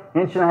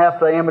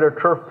 4-inch-and-a-half diameter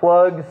turf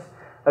plugs.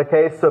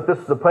 Okay, so if this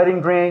was a putting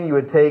green, you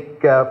would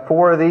take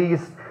 4 of these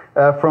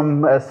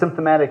from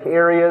symptomatic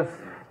areas.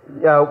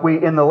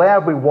 In the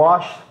lab, we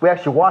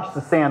actually wash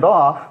the sand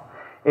off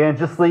and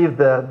just leave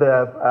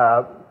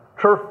the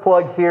turf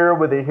plug here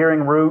with the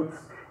adhering roots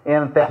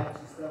and that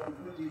stuff. We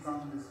put these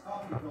on this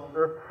coffee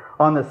filter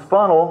on this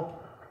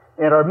funnel,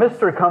 and our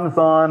mister comes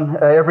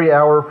on every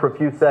hour for a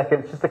few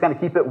seconds just to kind of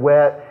keep it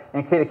wet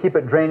and kind of keep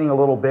it draining a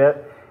little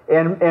bit.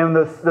 And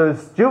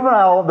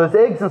those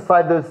eggs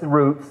inside those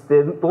roots,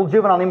 the little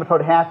juvenile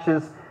nematode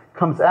hatches,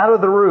 comes out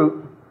of the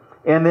root,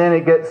 and then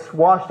it gets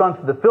washed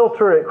onto the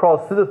filter. It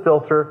crawls through the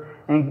filter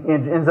and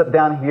ends up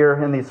down here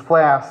in these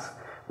flasks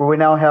where we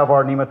now have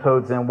our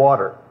nematodes in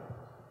water.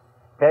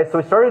 Okay, so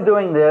we started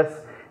doing this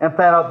and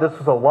found out this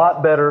was a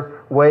lot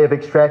better way of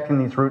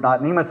extracting these root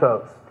knot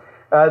nematodes.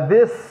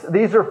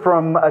 These are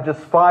from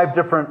just 5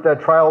 different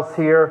trials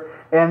here,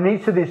 and in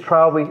each of these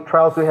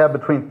trials we have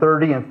between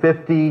 30 and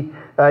 50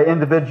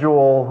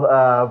 individual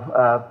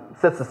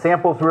sets of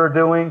samples we were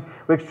doing.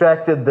 We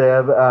extracted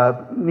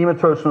the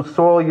nematodes from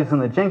soil using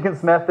the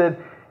Jenkins method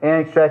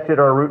and extracted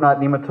our root knot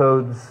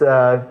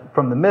nematodes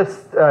from the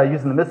mist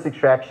using the mist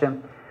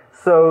extraction.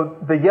 So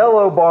the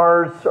yellow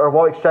bars are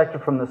what we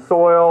extracted from the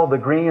soil, the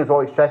green is what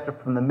we extracted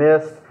from the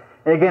mist.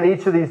 And again,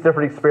 each of these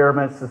different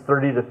experiments is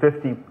 30 to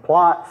 50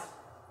 plots.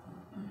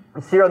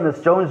 You see on this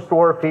Jones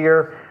dwarf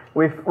here,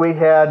 we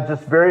had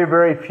just very,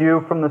 very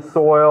few from the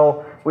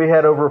soil. We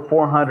had over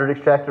 400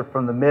 extracted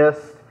from the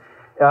mist.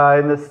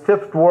 In this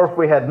Tiff dwarf,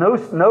 we had no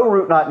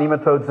root knot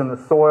nematodes in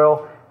the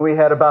soil. We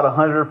had about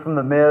 100 from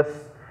the mist.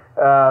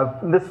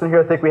 This one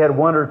here, I think we had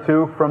 1 or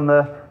 2 from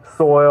the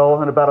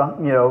soil and about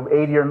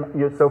 80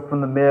 or so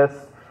from the mist.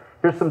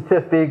 Here's some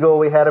Tiff eagle.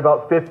 We had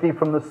about 50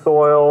 from the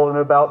soil and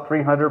about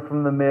 300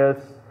 from the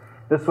mist.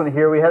 This one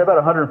here, we had about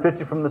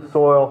 150 from the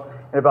soil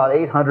and about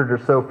 800 or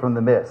so from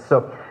the mist.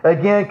 So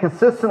again,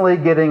 consistently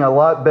getting a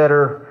lot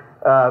better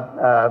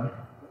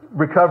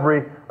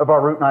recovery of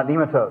our root knot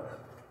nematodes.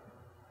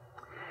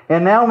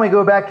 And now when we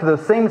go back to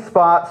those same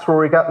spots where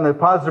we got the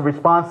positive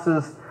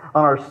responses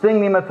on our sting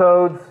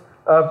nematodes,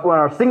 on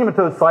our sting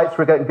nematode sites,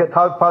 we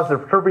got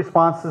positive turf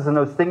responses in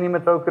those sting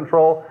nematode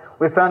control,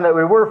 we found that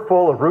we were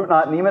full of root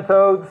knot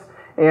nematodes,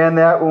 and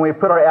that when we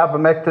put our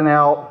abamectin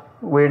out,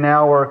 we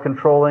now are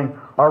controlling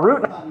our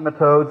root knot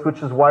nematodes, which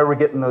is why we're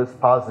getting those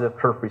positive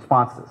turf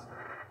responses.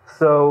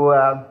 So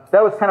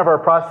that was kind of our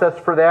process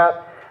for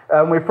that.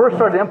 When we first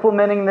started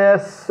implementing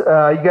this, you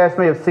guys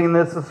may have seen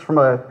this. This is from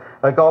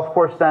a golf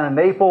course down in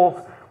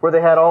Naples, where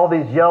they had all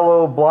these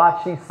yellow,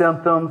 blotchy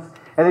symptoms.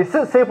 And they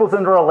sent samples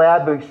into our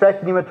lab to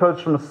extract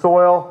nematodes from the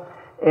soil,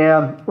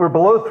 and we're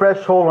below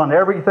threshold on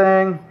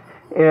everything.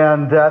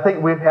 And I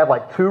think we've had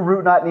like 2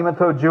 root knot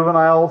nematode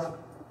juveniles.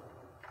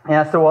 And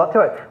I said, well, I'll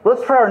tell you,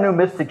 let's try our new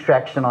mist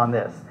extraction on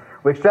this.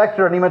 We extracted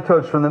our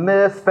nematodes from the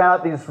mist,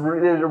 found out these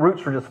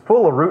roots were just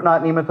full of root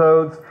knot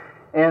nematodes.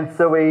 And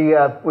so we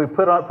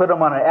put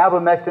them on an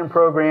abamectin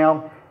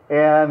program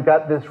and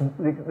got this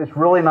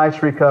really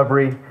nice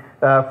recovery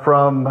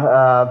from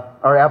our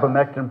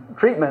abamectin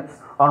treatments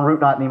on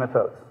root knot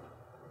nematodes.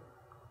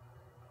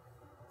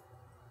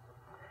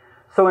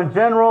 So in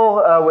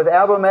general, with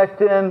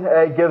abamectin,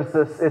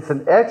 it's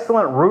an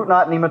excellent root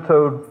knot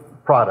nematode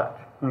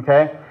product.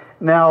 Okay.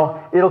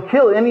 Now it'll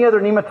kill any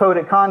other nematode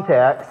it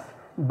contacts,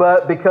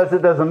 but because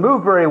it doesn't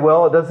move very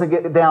well, it doesn't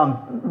get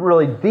down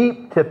really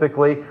deep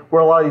typically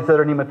where a lot of these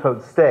other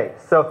nematodes stay.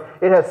 So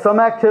it has some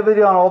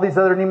activity on all these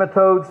other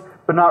nematodes,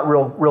 but not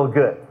real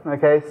good.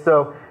 Okay,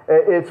 so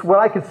it's what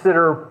I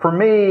consider, for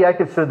me, I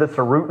consider this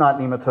a root knot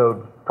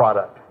nematode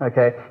product.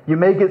 Okay, you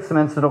may get some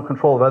incidental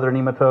control of other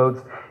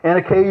nematodes, and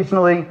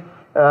occasionally,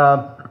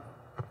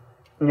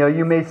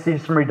 you may see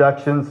some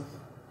reductions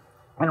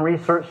in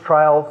research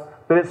trials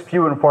but it's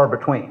few and far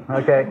between,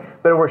 okay?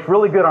 But it works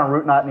really good on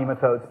root knot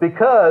nematodes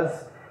because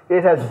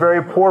it has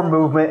very poor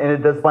movement and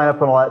it does bind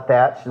up on all that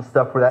thatch and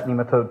stuff where that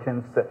nematode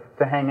tends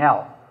to hang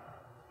out.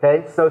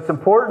 Okay, so it's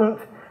important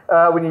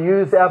when you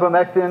use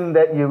abamectin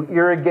that you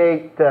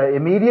irrigate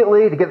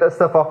immediately to get that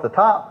stuff off the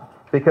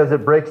top because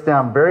it breaks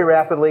down very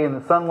rapidly in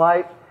the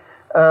sunlight.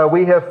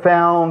 We have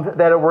found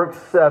that it works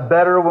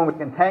better when we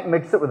can tank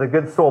mix it with a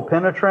good soil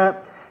penetrant.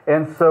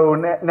 And so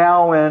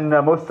now in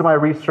most of my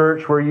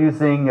research, we're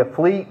using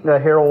Fleet,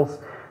 Harold's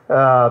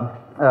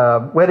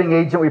wetting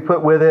agent we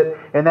put with it,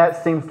 and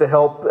that seems to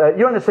help. You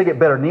don't necessarily get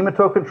better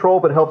nematode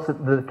control, but it helps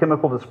the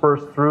chemical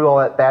disperse through all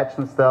that thatch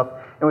and stuff,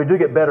 and we do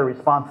get better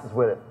responses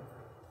with it.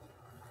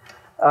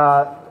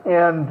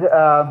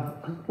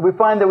 We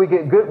find that we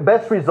get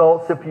best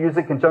results if you use it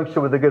in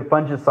conjunction with a good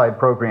fungicide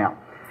program.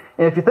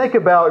 And if you think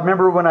about,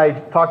 remember when I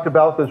talked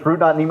about those root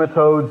knot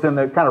nematodes and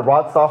it kind of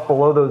rots off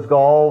below those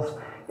galls,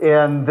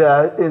 and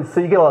so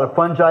you get a lot of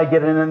fungi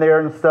getting in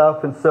there and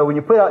stuff, and so when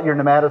you put out your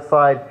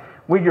nematicide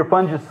with your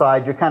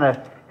fungicide, you're kind of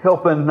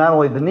helping not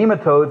only the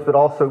nematodes, but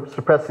also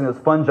suppressing those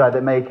fungi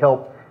that may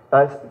help,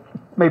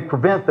 may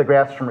prevent the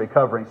grass from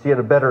recovering. So you get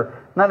a better,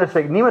 not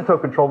necessarily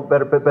nematode control,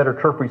 but better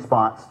turf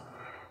response.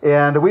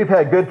 And we've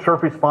had good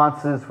turf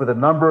responses with a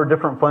number of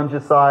different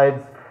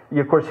fungicides.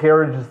 Of course,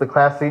 Heritage is the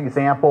classic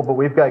example, but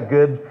we've got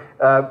good,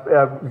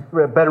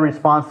 better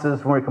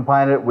responses when we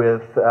combine it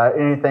with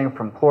anything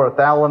from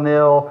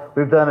chlorothalonil.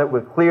 We've done it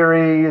with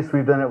Clearies.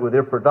 We've done it with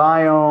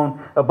iprodione,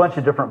 a bunch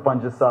of different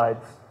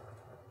fungicides.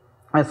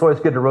 And it's always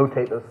good to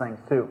rotate those things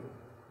too.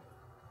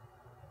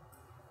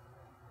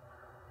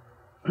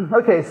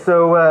 Okay,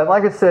 so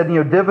like I said,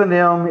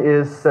 Divinim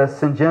is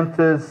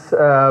Syngenta's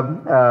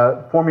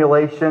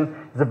formulation.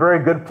 It's a very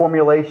good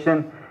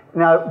formulation.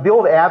 Now, the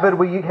old Avid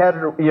we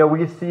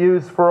used to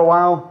use for a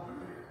while,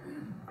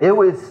 it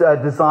was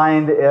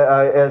designed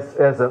as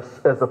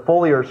a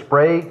foliar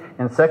spray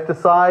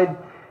insecticide.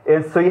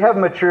 And so you have a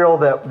material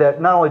that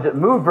not only didn't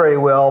move very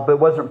well, but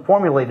wasn't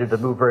formulated to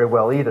move very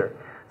well either.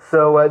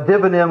 So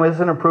Divinim is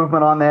an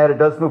improvement on that. It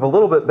does move a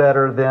little bit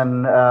better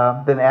than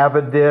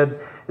Avid did.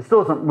 It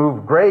still doesn't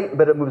move great,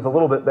 but it moves a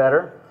little bit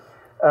better.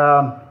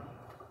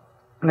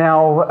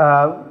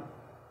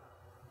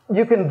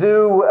 You can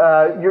do,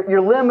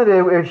 you're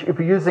limited if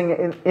you're using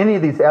any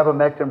of these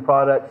abamectin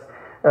products,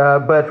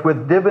 but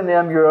with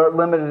Divinim, you're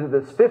limited to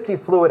this 50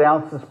 fluid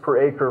ounces per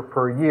acre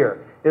per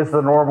year is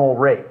the normal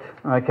rate,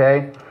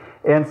 okay?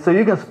 And so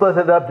you can split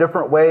it up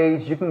different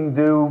ways. You can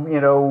do,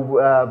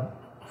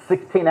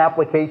 16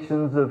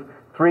 applications of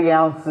 3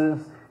 ounces.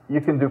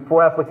 You can do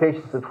 4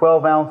 applications of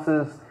 12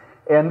 ounces.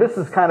 And this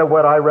is kind of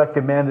what I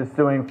recommend is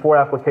doing 4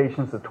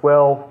 applications of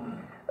 12.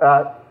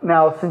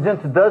 Now,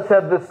 Syngenta does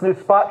have this new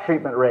spot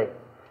treatment rate.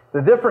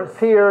 The difference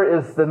here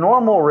is the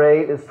normal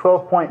rate is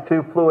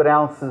 12.2 fluid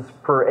ounces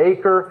per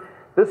acre.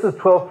 This is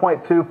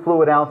 12.2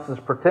 fluid ounces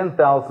per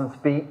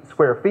 10,000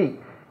 square feet.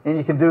 And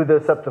you can do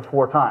this up to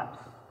 4 times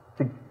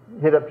to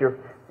hit up your,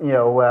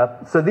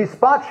 so these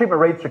spot treatment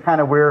rates are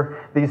kind of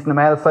where these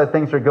nematicide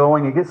things are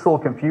going. It gets a little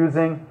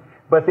confusing.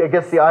 But I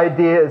guess the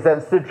idea is that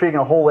instead of treating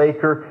a whole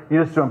acre,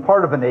 you're just doing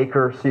part of an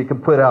acre so you can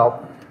put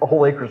out a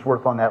whole acre's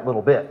worth on that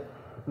little bit.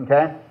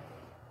 Okay?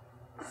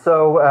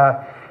 So,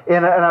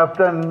 and I've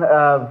done,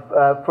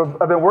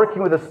 I've been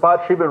working with the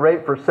spot treatment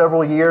rate for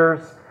several years.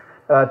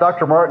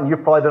 Dr. Martin,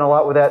 you've probably done a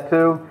lot with that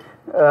too.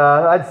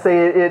 I'd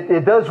say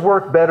it does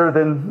work better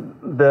than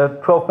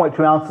the 12.2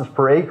 ounces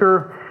per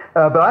acre,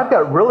 but I've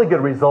got really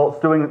good results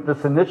doing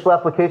this initial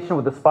application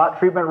with the spot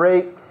treatment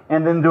rate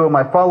and then doing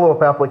my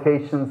follow-up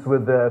applications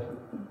with the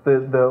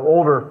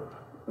older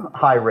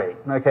high rate,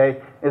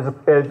 okay?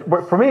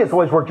 For me, it's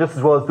always worked just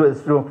as well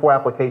as doing 4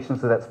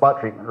 applications of that spot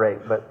treatment rate,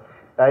 but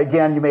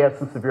again, you may have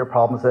some severe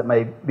problems that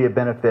may be a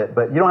benefit,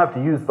 but you don't have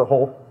to use the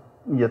whole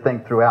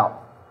thing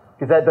throughout,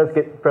 because that does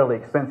get fairly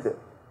expensive.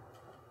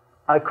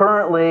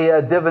 Currently,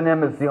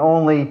 Divinim is the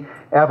only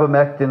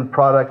abamectin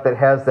product that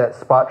has that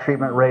spot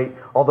treatment rate,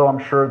 although I'm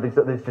sure these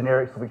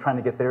generics will be trying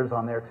to get theirs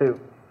on there too.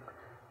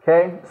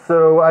 Okay,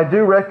 so I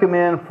do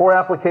recommend 4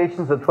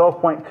 applications of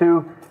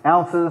 12.2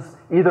 ounces,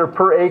 either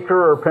per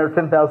acre or per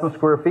 10,000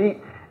 square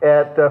feet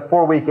at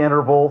 4-week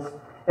intervals.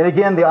 And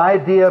again, the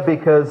idea,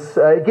 because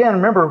again,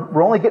 remember,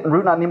 we're only getting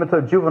root knot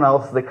nematode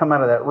juveniles so they come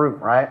out of that root,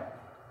 right?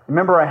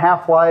 Remember, our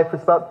half-life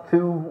is about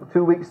 2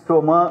 weeks to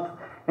a month.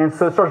 And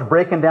so it starts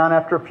breaking down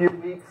after a few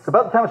weeks.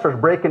 About the time it starts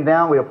breaking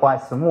down, we apply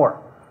some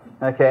more,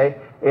 okay?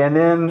 And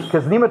then,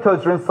 because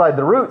nematodes are inside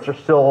the roots, are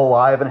still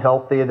alive and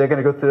healthy, they're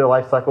going to go through their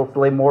life cycle to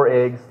lay more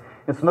eggs.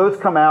 And so those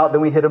come out,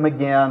 then we hit them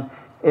again.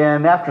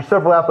 And after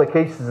several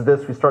applications of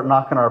this, we start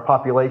knocking our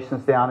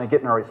populations down and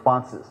getting our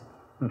responses,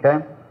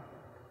 okay?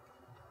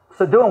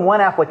 So doing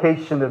 1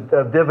 application of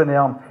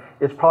Divinim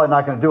is probably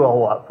not going to do a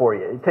whole lot for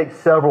you. It takes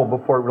several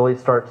before it really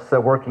starts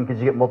working because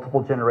you get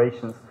multiple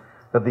generations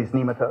of these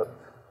nematodes.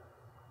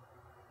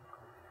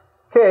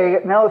 Okay,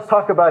 now let's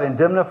talk about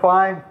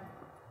Indemnify.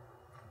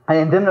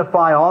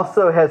 Indemnify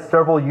also has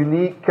several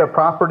unique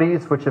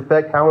properties which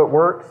affect how it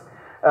works.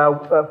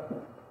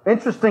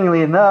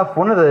 Interestingly enough,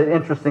 one of the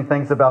interesting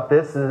things about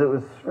this is it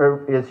was,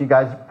 as you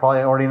guys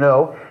probably already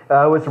know,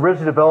 it was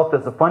originally developed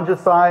as a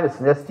fungicide. It's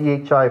an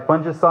SDHI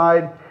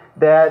fungicide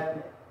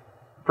that,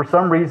 for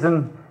some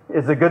reason,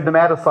 is a good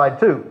nematicide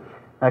too.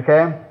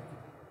 Okay,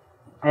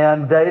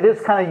 and it is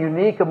kind of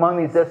unique among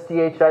these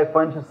SDHI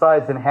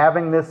fungicides in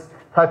having this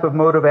type of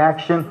mode of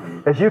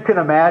action. As you can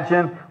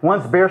imagine,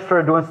 once Bayer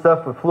started doing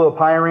stuff with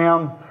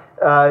fluopyram,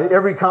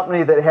 every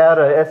company that had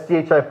a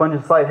SDHI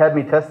fungicide had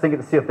me testing it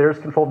to see if theirs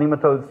controlled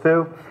nematodes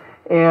too.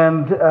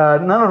 And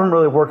none of them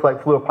really worked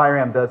like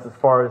fluopyram does as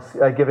far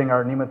as giving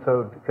our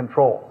nematode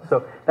control.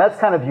 So that's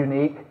kind of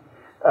unique.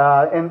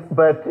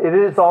 But it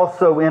is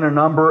also in a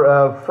number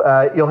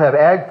of, you'll have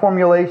ag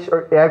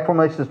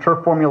formulations,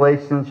 turf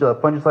formulations, you'll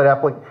have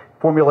fungicide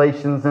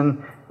formulations,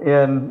 and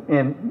in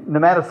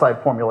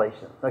nematicide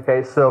formulations.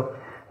 Okay, so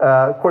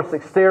of course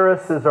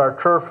Xteris is our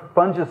turf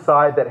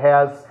fungicide that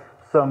has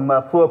some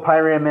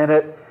fluopyram in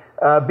it.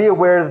 Be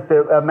aware that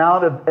the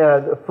amount of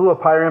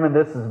fluopyram in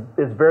this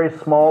is very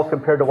small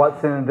compared to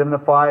what's in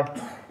Indemnify,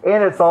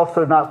 and it's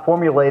also not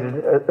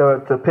formulated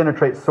to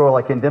penetrate soil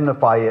like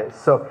Indemnify is.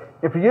 So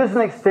if you're using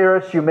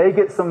Xteris, you may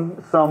get some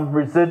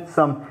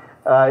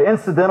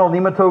incidental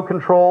nematode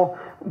control,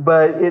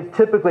 but it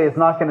typically is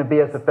not going to be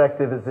as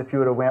effective as if you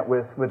would have went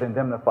with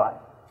Indemnify.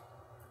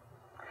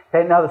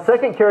 Okay, now the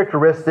second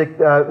characteristic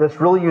that's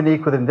really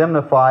unique with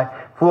Indemnify,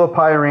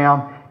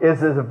 fluopyram,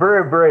 is a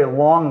very, very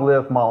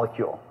long-lived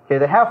molecule. Okay,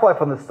 the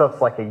half-life on this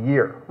stuff's like a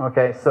year.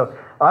 Okay, so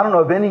I don't know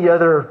of any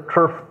other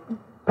turf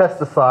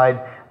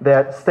pesticide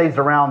that stays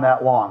around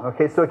that long.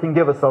 Okay, so it can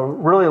give us a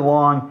really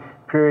long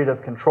period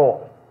of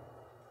control.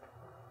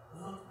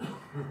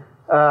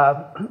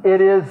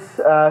 It is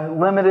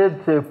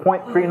limited to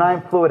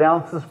 0.39 fluid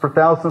ounces per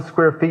 1,000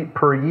 square feet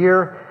per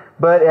year,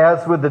 but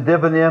as with the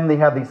Divinim, they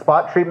have the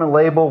spot treatment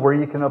label where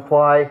you can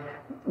apply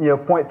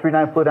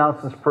 0.39 fluid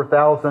ounces per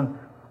 1,000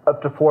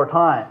 up to 4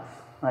 times,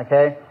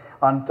 okay,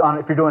 on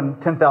if you're doing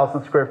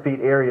 10,000 square feet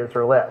areas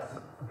or less,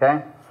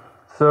 okay?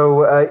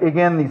 So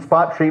again, these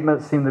spot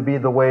treatments seem to be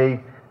the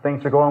way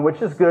things are going, which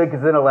is good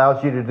because it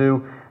allows you to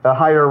do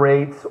higher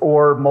rates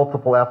or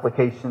multiple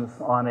applications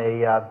on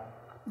a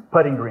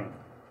putting green.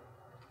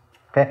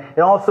 Okay, and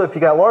also if you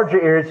got larger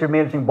areas, you're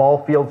managing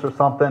ball fields or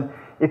something,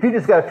 if you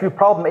just got a few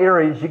problem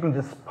areas, you can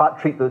just spot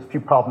treat those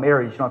few problem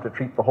areas. You don't have to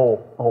treat the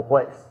whole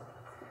place.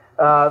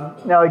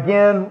 Now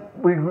again,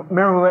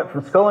 remember we went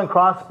from skull and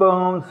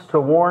crossbones to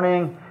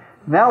warning.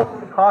 Now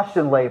the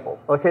caution label.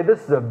 Okay,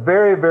 this is a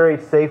very, very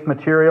safe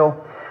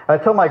material. I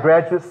tell my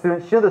graduate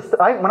students,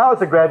 when I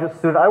was a graduate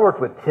student, I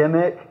worked with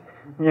Timic.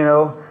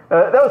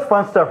 That was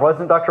fun stuff,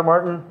 wasn't it, Dr.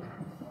 Martin?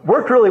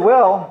 Worked really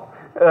well,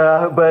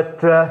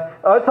 but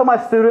I tell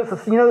my students,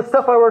 the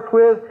stuff I worked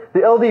with, the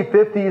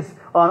LD50s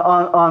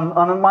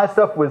on my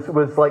stuff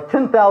was like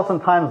 10,000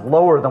 times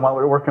lower than what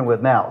we're working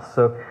with now.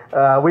 So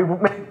we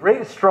made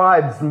great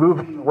strides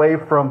moving away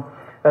from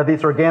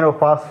these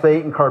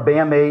organophosphate and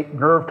carbamate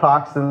nerve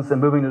toxins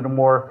and moving to the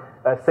more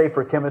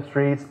safer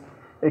chemistries.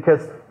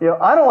 Because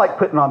I don't like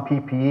putting on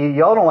PPE,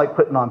 y'all don't like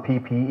putting on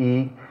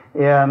PPE,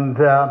 and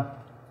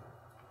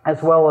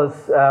as well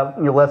as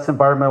less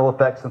environmental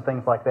effects and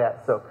things like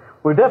that. So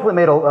we've definitely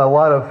made a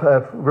lot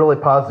of really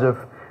positive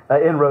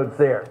inroads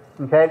there.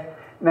 Okay.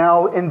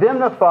 Now,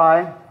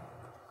 Indemnify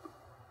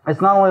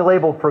is not only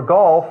labeled for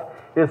golf,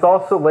 it's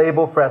also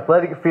labeled for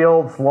athletic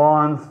fields,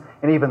 lawns,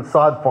 and even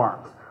sod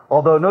farms.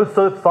 Although no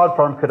sod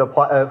farm could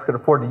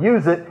afford to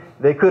use it,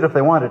 they could if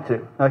they wanted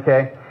to.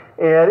 Okay,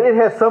 and it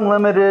has some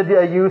limited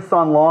use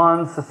on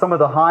lawns. Some of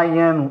the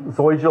high-end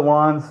zoysia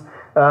lawns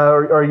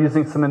are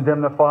using some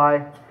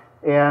Indemnify,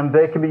 and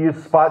it can be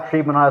used spot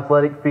treatment on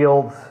athletic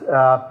fields.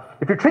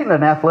 If you're treating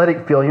an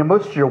athletic field,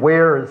 most of your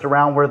wear is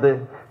around where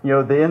the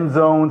end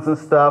zones and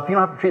stuff. You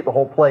don't have to treat the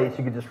whole place.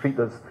 You can just treat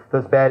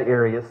those bad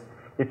areas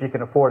if you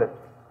can afford it.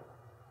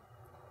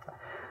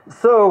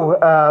 So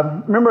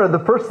remember, the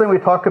first thing we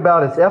talk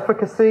about is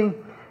efficacy.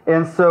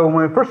 And so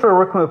when we first started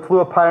working with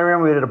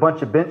fluopyram, we did a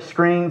bunch of bench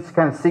screens to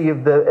kind of see if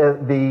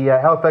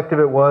how effective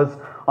it was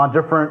on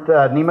different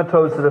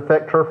nematodes that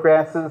affect turf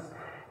grasses.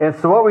 And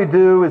so what we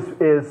do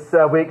is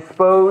we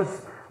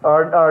expose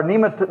our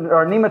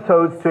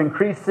nematodes to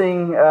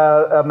increasing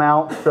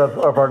amounts of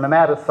our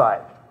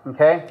nematicide.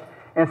 Okay,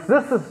 and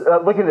so this is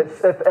looking at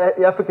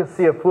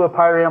efficacy of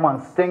fluopyram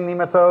on sting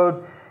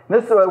nematode.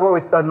 And this is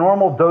a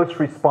normal dose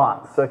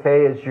response.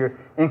 Okay, as you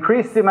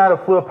increase the amount of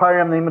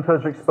fluopyram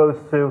nematodes are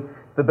exposed to,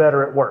 the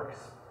better it works.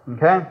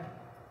 Okay,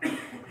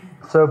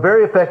 so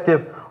very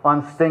effective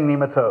on sting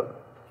nematode.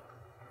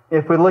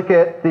 If we look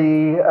at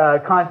the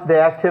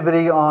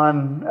activity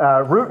on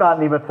root knot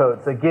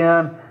nematodes,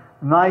 again,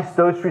 nice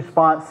dose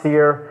response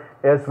here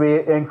as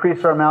we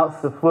increase our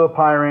amounts of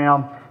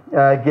fluopyram.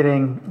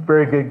 Getting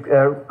very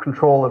good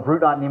control of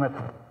root knot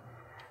nematode.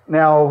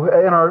 Now,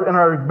 in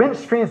our bench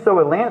screens, though,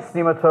 with lance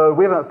nematode,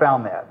 we haven't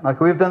found that. Like,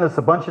 we've done this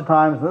a bunch of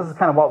times, and this is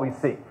kind of what we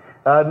see.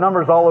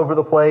 Numbers all over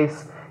the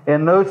place,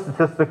 and no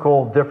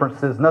statistical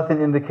differences. Nothing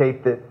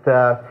indicate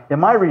that, in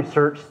my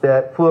research,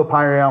 that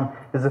fluopyram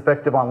is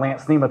effective on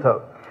lance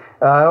nematode.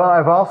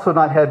 I've also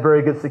not had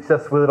very good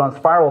success with it on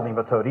spiral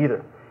nematode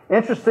either.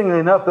 Interestingly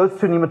enough, those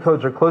two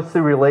nematodes are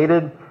closely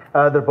related.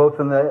 They're both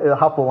in the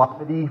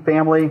Hoplolamidae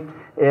family,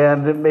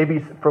 and maybe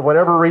for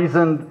whatever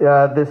reason,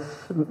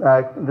 this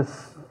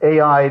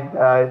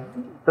AI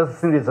doesn't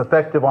seem to be as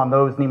effective on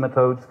those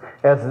nematodes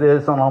as it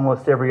is on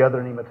almost every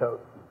other nematode.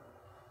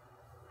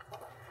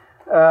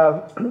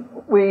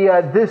 We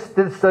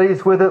did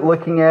studies with it,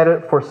 looking at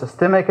it for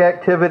systemic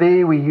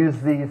activity. We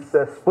use these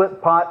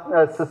split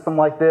pot system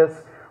like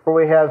this, where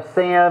we have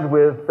sand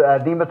with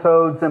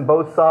nematodes on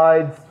both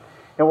sides,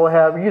 and we'll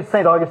have, we use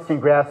St. Augustine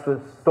grass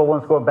with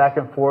stolons going back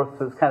and forth,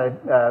 so it's kind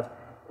of,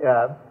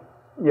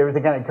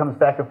 everything kind of comes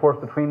back and forth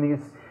between these,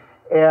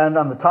 and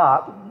on the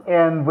top.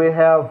 And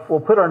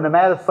we'll put our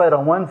nematicide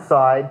on one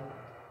side,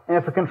 and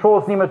if it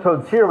controls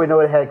nematodes here, we know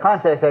it had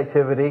contact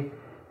activity.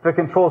 If it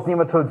controls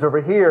nematodes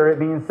over here, it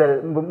means that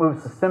it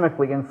moves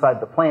systemically inside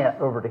the plant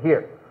over to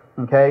here.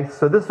 Okay,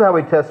 so this is how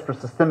we test for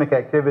systemic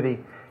activity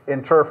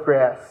in turf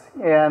grass.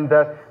 And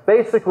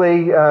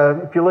basically,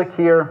 if you look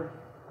here,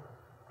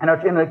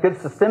 in a good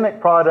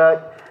systemic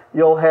product,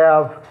 you'll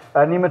have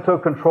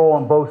nematode control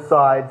on both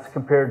sides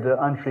compared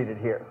to untreated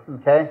here.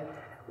 Okay,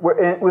 with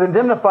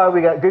Indemnify,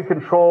 we got good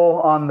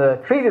control on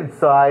the treated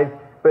side,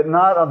 but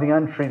not on the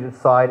untreated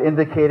side,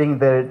 indicating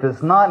that it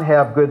does not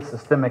have good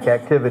systemic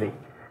activity.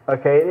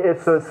 Okay,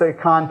 it's a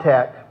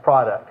contact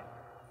product.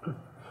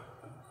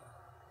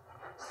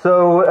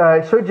 So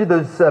I showed you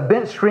those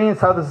bench screens,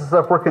 how this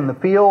stuff work in the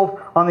field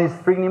on these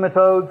 3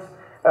 nematodes.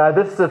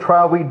 This is a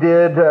trial we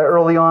did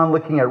early on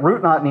looking at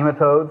root knot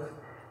nematodes.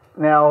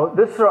 Now,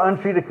 this is our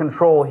untreated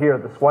control here,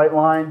 this white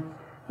line.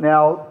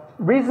 Now,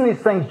 the reason these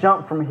things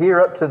jump from here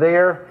up to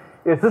there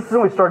is this is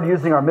when we started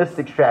using our mist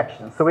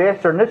extraction. So we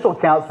actually, our initial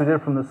counts we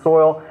did from the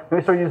soil, then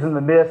we started using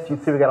the mist. You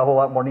can see we got a whole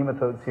lot more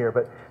nematodes here.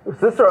 But so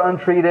this is our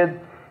untreated.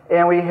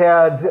 And we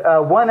had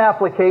one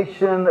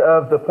application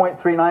of the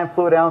 0.39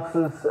 fluid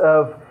ounces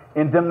of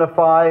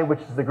Indemnify, which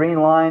is the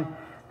green line.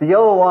 The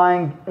yellow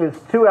line is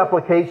 2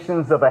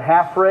 applications of a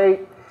half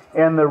rate,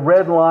 and the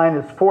red line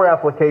is 4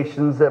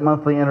 applications at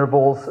monthly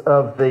intervals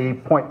of the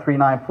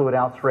 0.39 fluid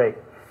ounce rate.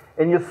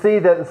 And you'll see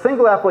that the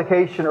single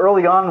application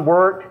early on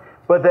worked,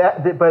 but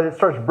it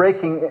starts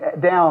breaking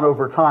down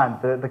over time,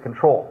 the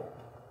control.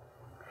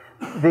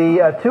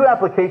 The 2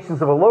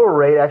 applications of a lower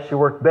rate actually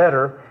worked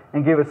better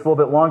and give us a little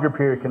bit longer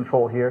period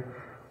control here.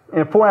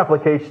 And 4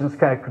 applications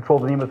kind of control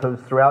the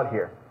nematodes throughout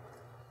here.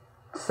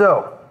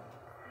 So,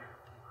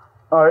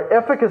 our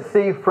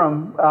efficacy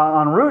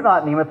on root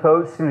knot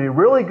nematodes seems to be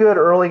really good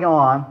early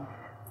on,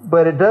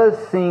 but it does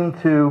seem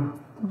to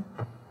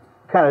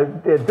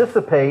kind of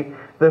dissipate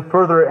the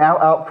further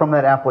out from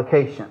that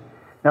application.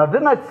 Now,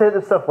 didn't I say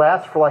this stuff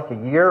lasts for like a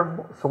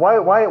year? So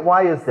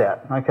why is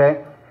that?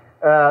 Okay,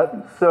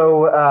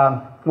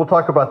 we'll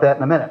talk about that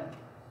in a minute.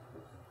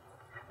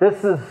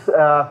 This is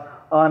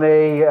on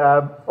a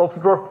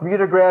ultra-dwarf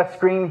Bermuda grass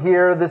screen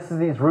here. This is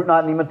these root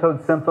knot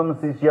nematode symptoms,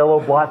 these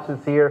yellow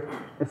blotches here.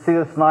 You see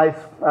this nice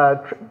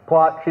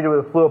plot treated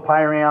with a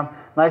fluopyram,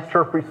 nice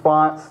turf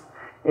response.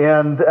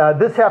 And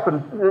this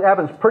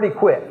happens pretty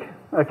quick,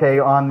 okay,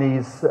 on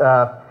these,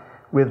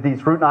 with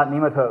these root knot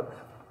nematodes.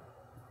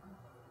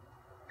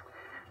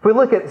 If we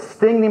look at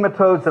sting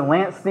nematodes and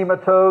lance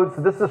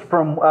nematodes, this is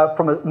from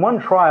one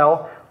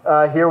trial.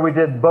 Here we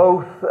did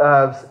both,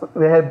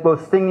 we had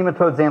both sting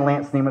nematodes and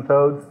lance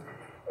nematodes.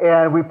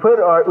 And we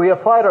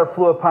applied our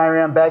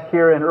fluopyram back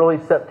here in early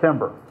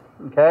September,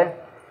 okay?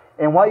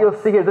 And what you'll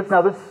see here, this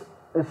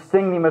is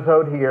sting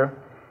nematode here.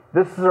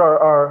 This is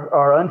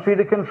our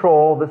untreated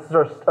control. This is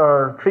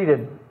our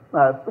treated,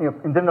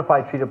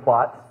 Indemnify treated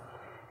plots.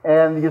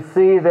 And you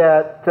see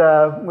that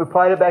we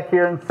applied it back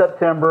here in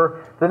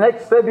September. The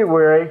next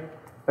February,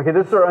 okay,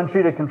 this is our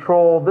untreated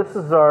control. This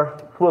is our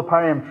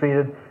fluopyram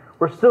treated.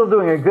 We're still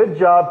doing a good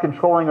job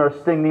controlling our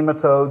sting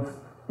nematodes,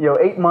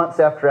 8 months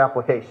after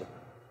application.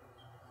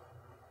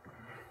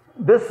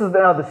 This is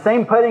now the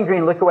same putting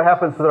green. Look at what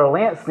happens with our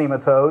lance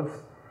nematodes.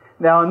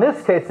 Now in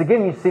this case,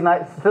 again, you see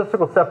nice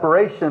statistical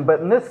separation,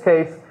 but in this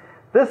case,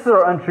 this is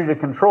our untreated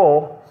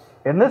control,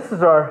 and this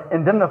is our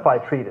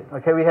Indemnify treated.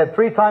 Okay, we had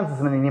 3 times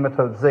as many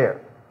nematodes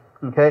there.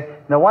 Okay,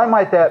 now why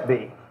might that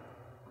be?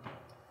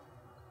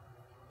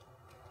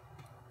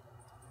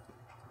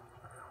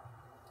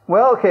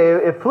 Well, okay,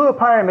 if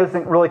fluopyram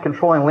isn't really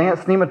controlling lance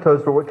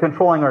nematodes, but we're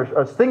controlling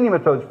our sting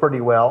nematodes pretty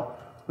well,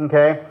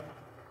 okay,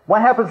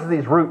 what happens to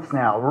these roots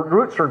now?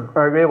 Roots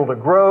are able to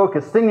grow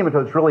because sting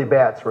nematode is really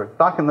bad, so we're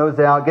knocking those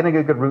out, getting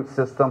a good root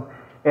system.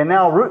 And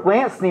now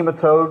lance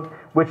nematode,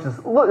 which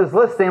is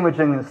less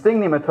damaging than sting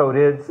nematode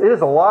is, it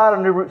has a lot of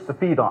new roots to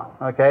feed on,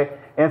 okay?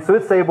 And so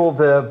it's able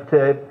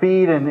to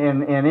feed and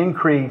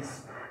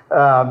increase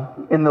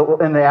in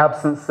the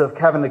absence of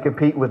having to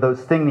compete with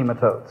those sting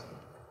nematodes.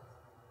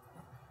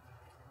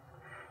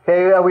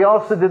 Okay, we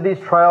also did these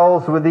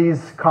trials with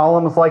these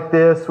columns like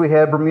this. We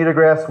had Bermuda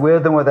grass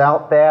with and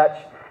without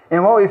thatch.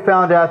 And what we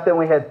found out that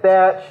we had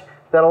thatch,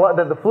 that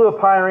the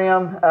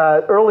fluopyram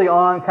early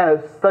on kind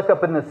of stuck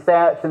up in the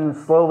thatch and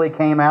slowly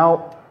came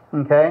out,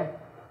 okay?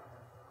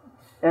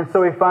 And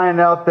so we find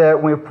out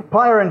that when we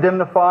apply our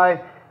indemnify,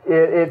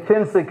 it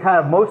tends to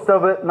kind of, most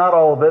of it, not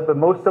all of it, but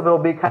most of it will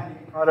be kind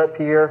of brought up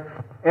here.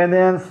 And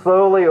then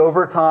slowly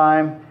over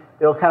time,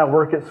 it'll kind of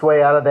work its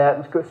way out of that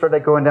and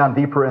start going down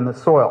deeper in the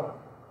soil.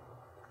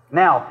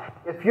 Now,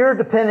 if you're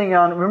depending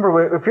on,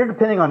 remember, if you're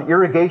depending on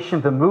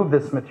irrigation to move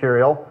this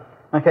material,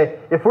 okay,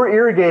 if we're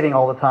irrigating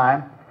all the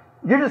time,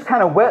 you're just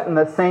kind of wetting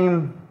the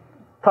same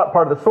top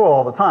part of the soil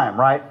all the time,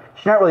 right?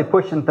 You're not really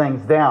pushing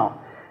things down.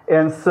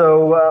 And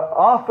so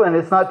often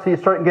it's not till you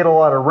start to get a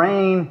lot of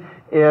rain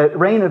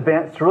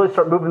events to really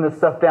start moving this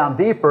stuff down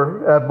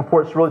deeper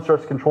before it really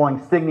starts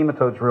controlling sting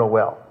nematodes real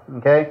well,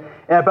 okay?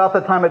 And about the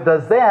time it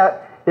does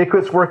that, it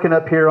quits working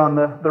up here on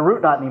the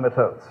root knot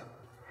nematodes.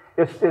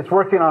 It's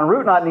working on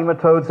root knot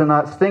nematodes and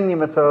not sting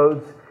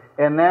nematodes,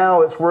 and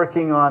now it's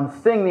working on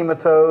sting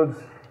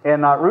nematodes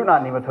and not root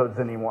knot nematodes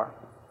anymore.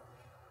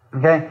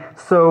 Okay,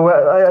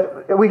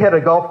 so we had a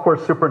golf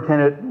course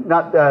superintendent in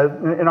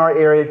our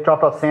area,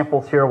 dropped off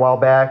samples here a while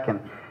back, and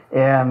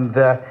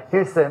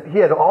he said he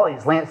had all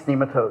these lance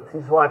nematodes. He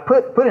said, well, I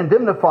put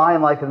indemnify,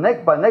 and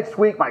like by next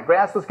week my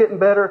grass was getting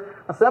better.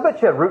 I said, I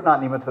bet you had root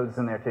knot nematodes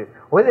in there too.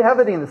 Well, they didn't have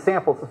any in the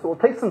samples. I said, well,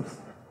 take some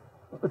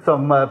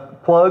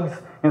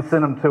plugs and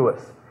send them to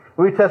us.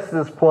 We tested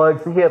his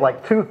plugs, and he had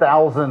like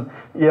 2,000,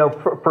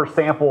 per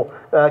sample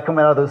coming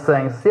out of those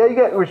things. So yeah, you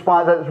get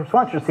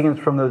response you're seeing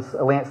from those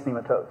lance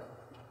nematodes.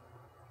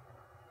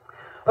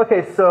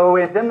 Okay, so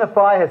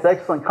indemnify has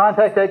excellent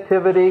contact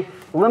activity,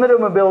 limited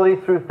mobility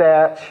through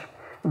thatch,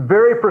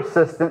 very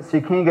persistent, so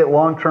you can get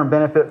long-term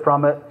benefit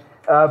from it.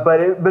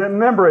 But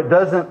remember, it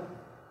doesn't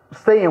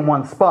stay in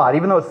one spot.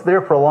 Even though it's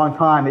there for a long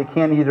time, it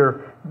can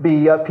either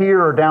be up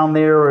here or down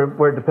there, or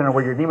where, depending on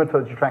where your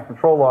nematodes you're trying to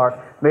control are,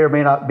 may or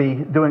may not be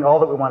doing all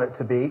that we want it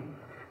to be.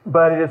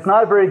 But it is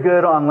not very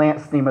good on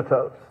lance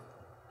nematodes.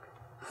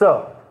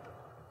 So,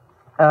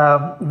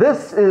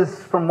 this is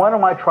from one of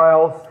my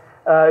trials.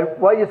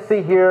 What you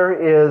see here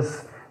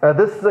is,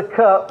 this is a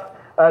cup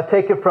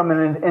taken from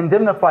an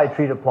indemnified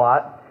treated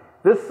plot.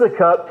 This is a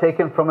cup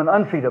taken from an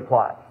untreated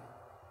plot.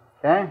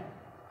 Okay?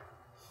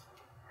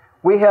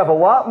 We have a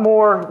lot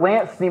more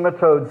lance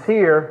nematodes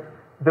here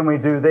than we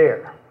do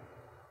there.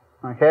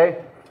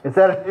 Okay? Is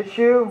that an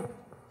issue?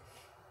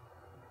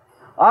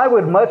 I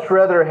would much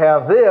rather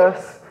have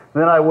this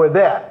than I would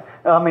that.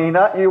 I mean,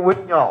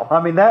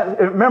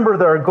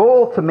 remember, our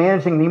goal to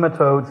managing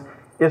nematodes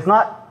is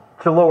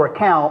not to lower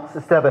counts,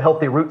 it's to have a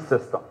healthy root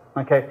system.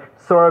 Okay?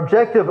 So our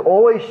objective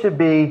always should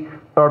be,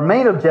 our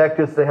main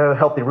objective is to have a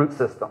healthy root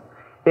system.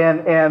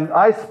 And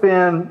I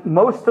spend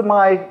most of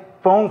my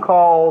phone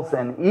calls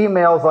and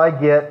emails I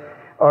get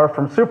are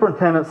from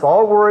superintendents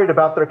all worried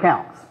about their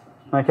counts.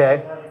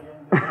 Okay?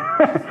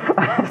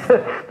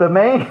 The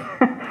main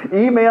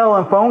email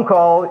and phone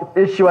call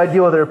issue I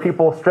deal with are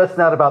people stressing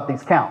out about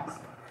these counts.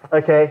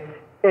 Okay?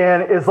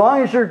 And as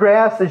long as your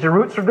grass, as your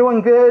roots are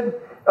doing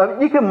good,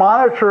 you can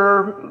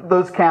monitor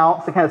those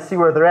counts and kind of see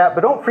where they're at,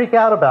 but don't freak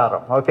out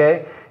about them.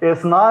 Okay?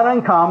 It's not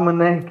uncommon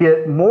to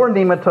get more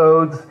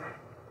nematodes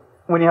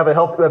when you have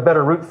a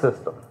better root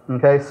system.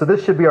 Okay? So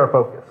this should be our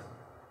focus.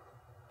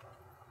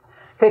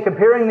 Okay,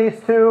 comparing these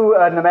two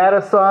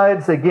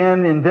nematicides,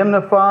 again,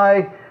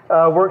 indemnify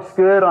works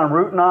good on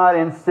root knot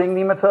and sting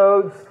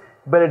nematodes,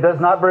 but it does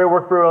not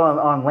work very well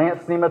on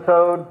lance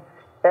nematode.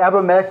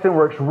 Abamectin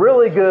works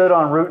really good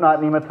on root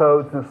knot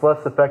nematodes and it's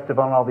less effective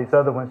on all these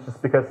other ones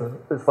just because of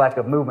this lack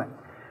of movement.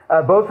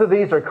 Both of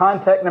these are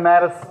contact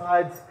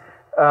nematicides.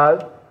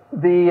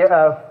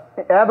 The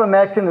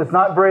abamectin is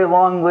not very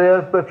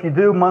long-lived, but if you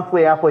do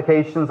monthly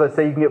applications, I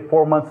say you can get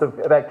 4 months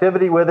of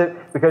activity with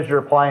it because you're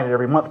applying it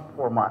every month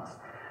for 4 months.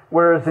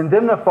 Whereas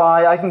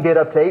indemnify, I can get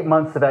up to 8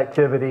 months of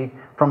activity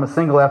from a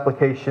single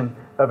application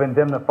of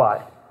indemnify.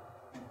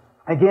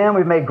 Again,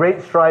 we've made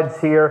great strides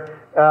here,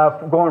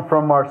 going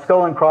from our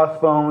skull and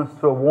crossbones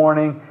to a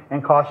warning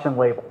and caution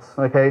labels.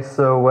 Okay,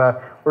 so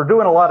we're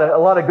doing a lot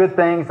of good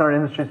things, and our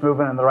industry's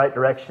moving in the right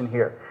direction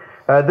here.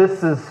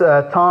 This is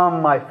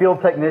Tom, my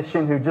field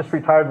technician, who just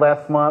retired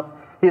last month.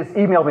 He has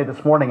emailed me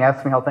this morning,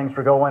 asking me how things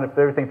were going, if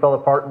everything fell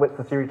apart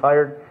since he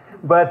retired.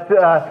 But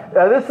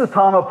this is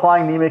Tom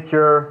applying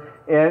Nemacure.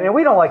 And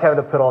we don't like having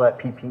to put all that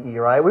PPE,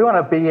 right? We want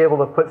to be able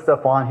to put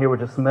stuff on here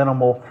with just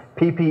minimal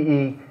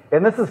PPE.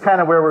 And this is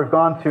kind of where we've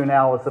gone to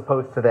now as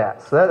opposed to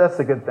that. So that's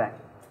a good thing.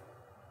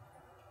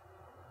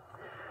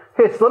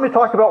 Okay, so let me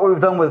talk about what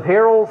we've done with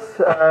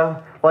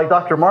Harrells. Like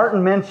Dr.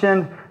 Martin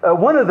mentioned,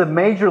 one of the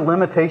major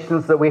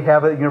limitations that we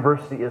have at the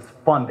university is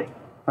funding.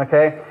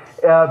 Okay?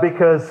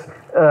 Because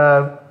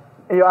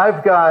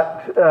I've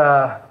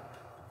got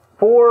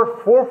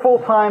four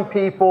full-time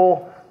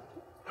people,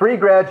 3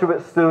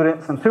 graduate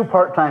students, and 2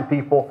 part-time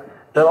people,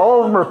 that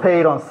all of them are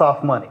paid on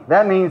soft money.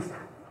 That means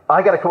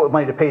I got to come up with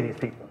money to pay these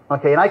people.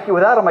 Okay, and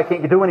without them I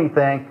can't do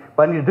anything,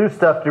 but I need to do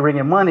stuff to bring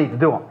in money to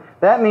do them.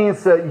 That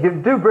means you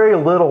can do very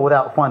little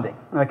without funding.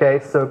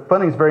 Okay, so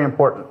funding is very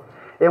important.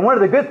 And one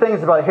of the good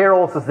things about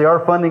Harrells is they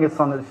are funding us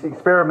on these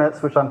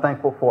experiments, which I'm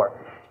thankful for.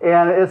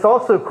 And it's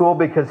also cool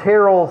because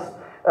Harrells,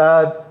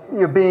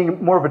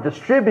 being more of a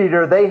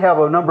distributor, they have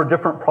a number of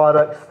different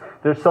products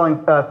They're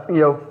selling,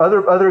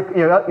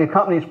 other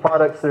companies'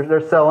 products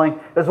they're selling,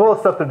 as well as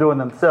stuff they're doing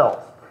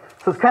themselves.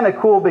 So it's kind of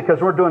cool because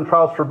we're doing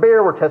trials for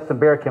Bayer, we're testing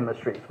Bayer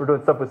chemistries. We're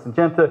doing stuff with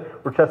Syngenta,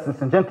 we're testing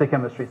Syngenta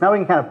chemistries. Now we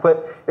can kind of put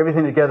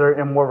everything together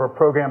in more of a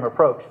program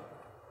approach.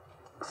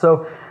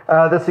 So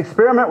this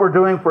experiment we're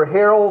doing for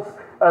Harolds,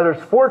 there's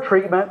 4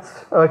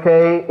 treatments,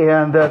 okay,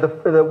 and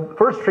the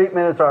first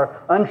treatment is our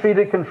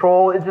untreated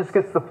control. It just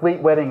gets the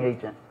fleet wetting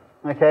agent,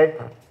 okay.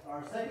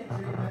 Our second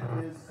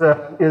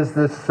treatment is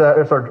this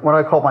what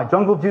I call my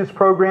jungle juice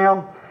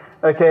program,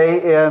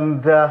 okay,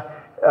 and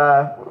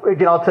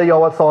again, I'll tell you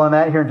all what's all in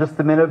that here in just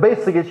a minute.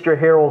 Basically, it's your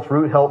Harolds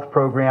Root Health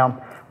Program,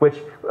 which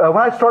when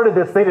I started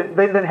this, they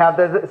didn't have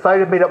that, so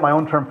I made up my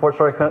own term for it,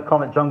 so I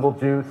calling it jungle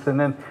juice. And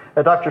then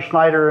Dr.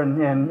 Schneider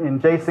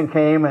and Jason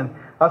came, and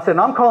I said,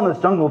 I'm calling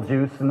this jungle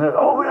juice, and they're,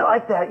 oh, we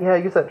like that. Yeah,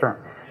 use that term.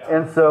 Yeah.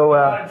 And so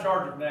I'm not in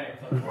charge of names.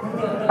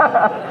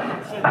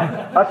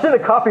 I should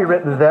have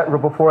copywritten that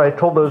before I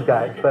told those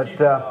guys, but.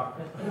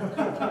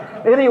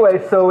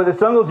 Anyway, so this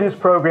jungle juice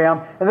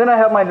program, and then I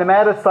have my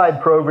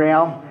nematicide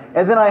program,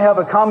 and then I have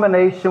a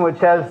combination which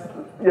has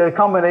a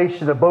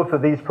combination of both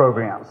of these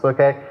programs,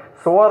 okay?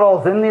 So what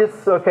all's in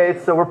this, okay?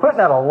 So we're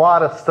putting out a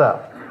lot of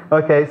stuff,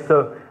 okay?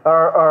 So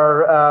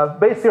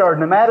basically our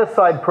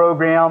nematicide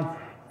program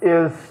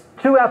is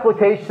 2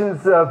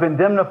 applications of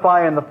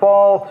Indemnify in the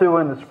fall, 2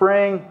 in the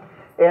spring,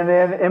 and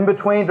then in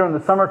between during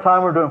the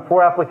summertime we're doing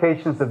 4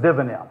 applications of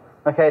Divinyl,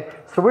 okay?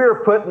 So we are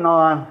putting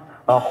on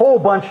a whole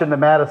bunch of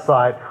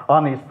nematicide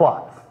on these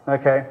plots,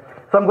 okay?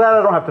 So I'm glad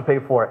I don't have to pay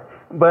for it.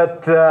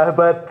 But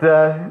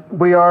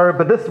we're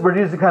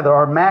using kind of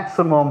our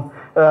maximum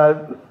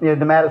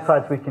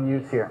nematicides we can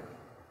use here.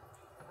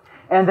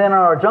 And then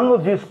our jungle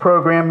juice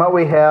program, what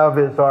we have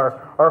is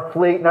our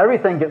fleet. Now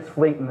everything gets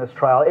fleet in this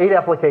trial, 8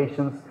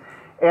 applications.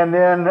 And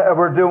then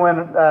we're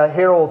doing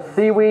Harolds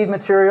seaweed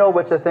material,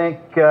 which I think,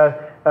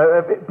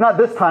 not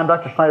this time,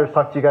 Dr. Schneider's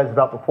talked to you guys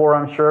about before,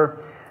 I'm sure.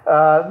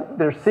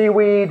 There's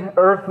seaweed,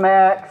 Earth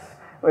Max,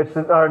 which is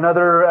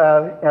another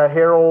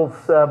Harolds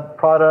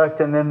product,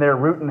 and then their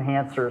root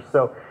enhancers.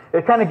 So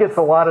it kind of gets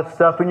a lot of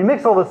stuff. When you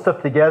mix all this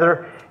stuff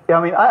together,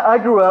 I mean, I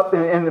grew up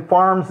in the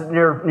farms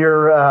near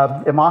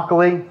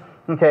Immokalee,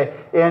 okay,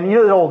 and you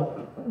know the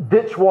old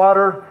ditch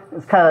water?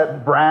 It's kind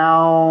of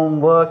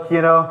brown look,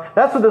 you know?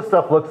 That's what this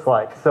stuff looks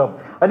like. So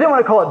I didn't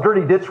want to call it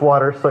dirty ditch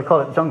water, so I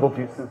called it jungle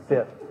juice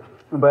instead.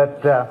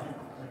 But,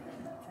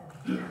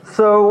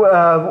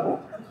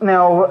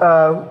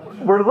 now,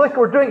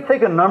 we're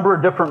taking a number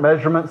of different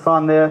measurements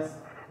on this.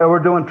 We're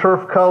doing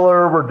turf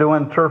color, we're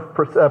doing turf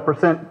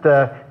percent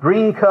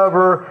green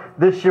cover.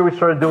 This year we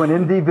started doing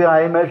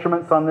NDVI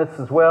measurements on this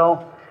as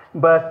well.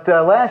 But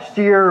last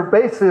year,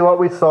 basically what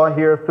we saw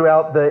here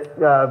throughout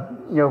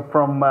the,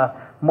 from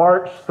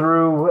March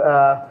through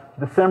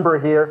December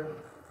here,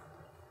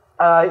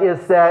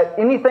 is that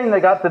anything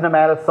that got the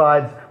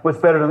nematicides was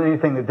better than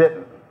anything that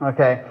didn't,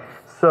 okay?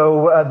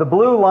 So the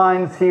blue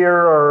lines here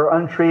are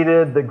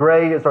untreated, the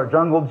gray is our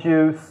jungle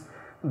juice,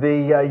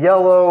 the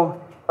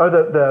yellow, or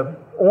the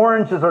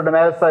orange is our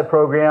nematicide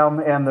program,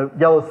 and the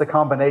yellow is the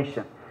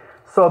combination.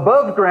 So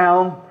above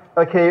ground,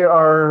 okay,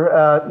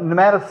 our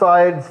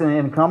nematicides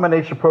and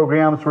combination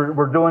programs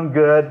were doing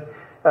good,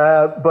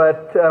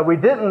 but we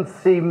didn't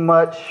see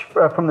much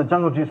from the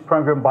jungle juice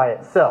program by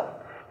itself.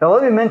 Now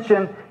let me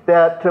mention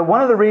that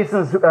one of the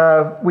reasons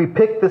we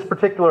picked this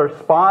particular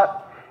spot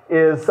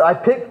is I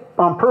picked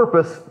on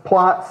purpose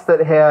plots that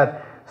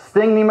had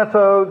sting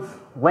nematodes,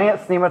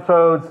 lance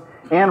nematodes,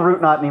 and root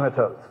knot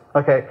nematodes.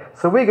 Okay,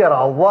 so we got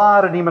a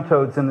lot of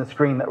nematodes in the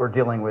screen that we're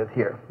dealing with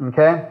here,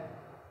 okay?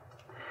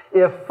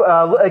 If,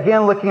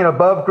 again, looking at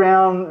above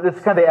ground, this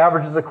kind of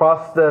averages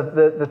across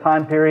the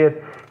time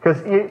period,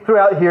 because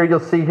throughout here, you'll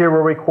see here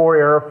where we core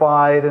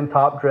aerified and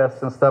top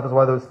dressed and stuff is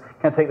why those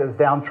kind of take those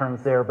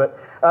downturns there. But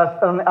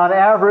on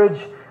average,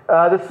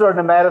 this is our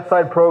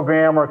nematicide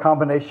program or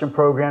combination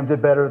program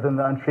did better than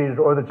the untreated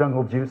or the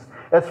jungle juice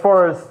as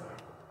far as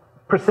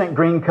percent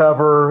green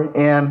cover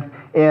and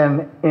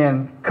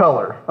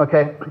color,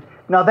 okay?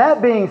 Now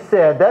that being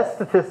said, that's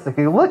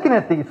statistically, looking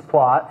at these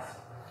plots,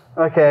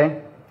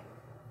 okay,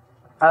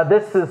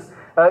 this is,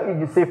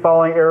 you can see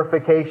following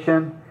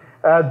aerification.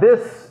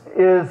 This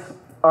is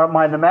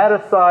my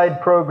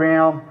nematicide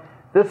program.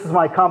 This is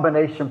my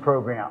combination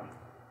program.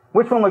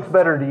 Which one looks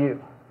better to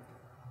you?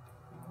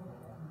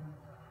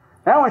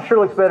 That one sure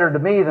looks better to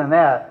me than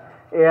that.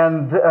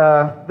 And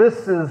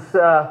this is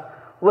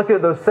looking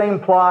at those same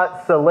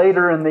plots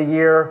later in the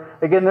year.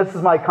 Again, this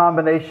is my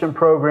combination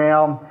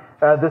program.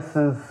 This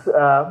is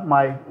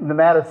my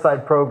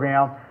nematicide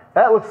program.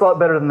 That looks a lot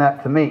better than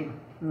that to me,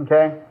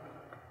 okay?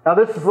 Now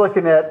this is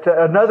looking at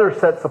another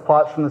sets of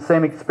plots from the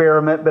same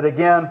experiment, but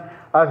again,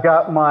 I've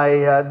got my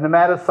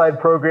nematicide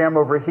program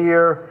over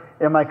here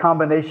and my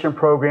combination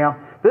program.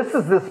 This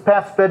is this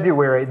past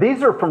February.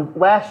 These are from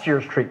last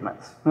year's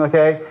treatments,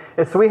 okay?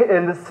 And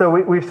so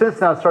we've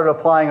since now started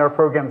applying our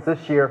programs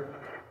this year.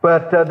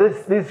 But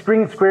these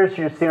green squares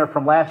you're seeing are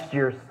from last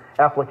year's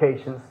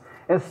applications.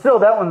 And still,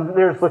 that one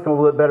there is looking a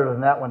little bit better than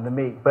that one to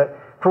me. But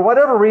for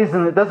whatever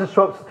reason, it doesn't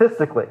show up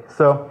statistically.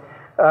 So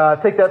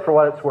Take that for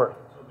what it's worth.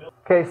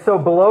 Okay, so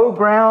below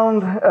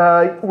ground,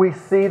 we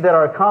see that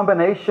our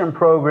combination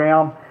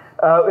program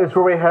is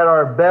where we had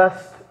our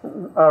best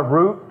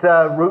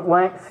root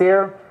lengths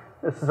here.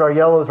 This is our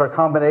yellows, our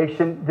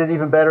combination. Did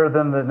even better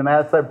than the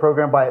nematicide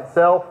program by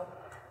itself.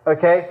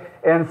 Okay,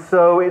 and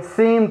so it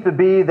seemed to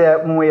be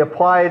that when we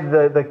applied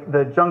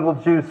the jungle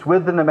juice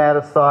with the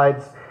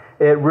nematicides,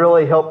 it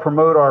really helped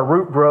promote our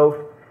root growth.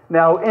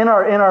 Now, in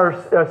our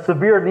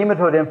severe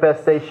nematode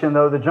infestation,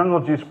 though, the jungle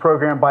juice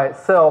program by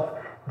itself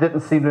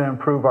didn't seem to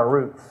improve our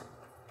roots.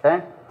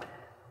 Okay,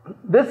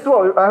 this is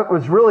what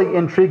was really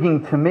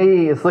intriguing to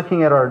me, is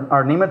looking at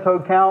our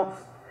nematode counts.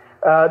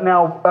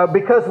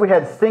 Because we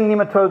had sting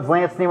nematodes,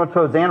 lance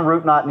nematodes, and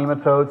root knot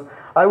nematodes,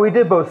 we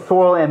did both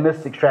soil and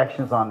mist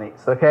extractions on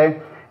these.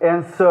 Okay,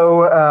 and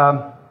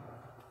so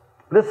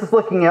this is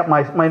looking at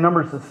my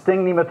numbers of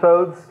sting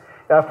nematodes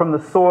from the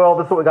soil.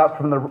 This is what we got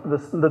from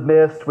the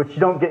mist, which you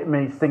don't get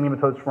many sting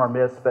nematodes from our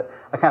mist, but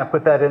I kind of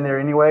put that in there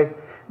anyway.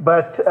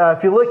 But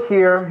if you look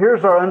here,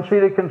 here's our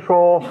untreated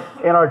control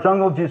in our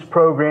jungle juice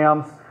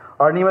programs.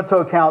 Our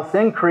nematode counts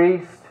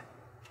increased.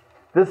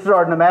 This is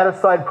our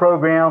nematicide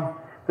program.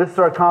 This is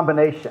our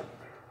combination.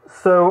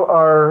 So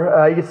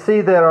you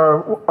see that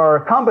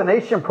our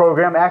combination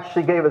program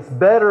actually gave us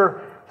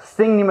better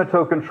sting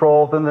nematode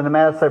control than the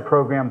nematicide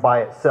program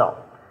by itself.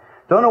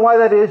 Don't know why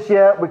that is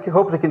yet. We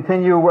hope to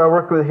continue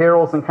working with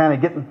Harold's and kind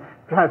of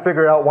trying to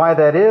figure out why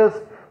that is.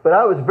 But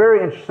I was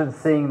very interested in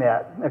seeing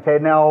that. Okay,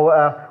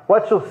 now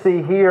what you'll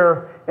see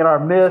here in our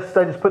mist,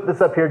 I just put this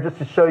up here just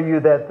to show you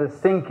that the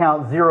sting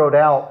count zeroed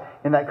out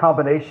in that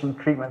combination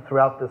treatment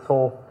throughout this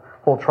whole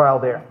trial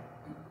there.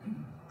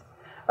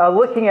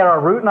 Looking at our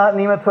root knot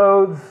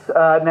nematodes,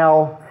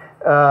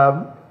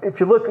 if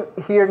you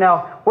look here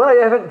now, what I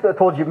haven't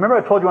told you, remember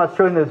I told you when I was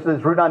showing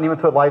those root knot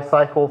nematode life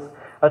cycles,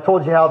 I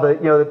told you how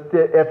at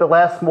the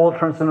last mold it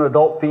turns into an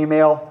adult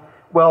female.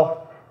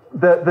 Well,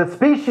 the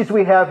species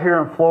we have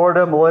here in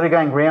Florida,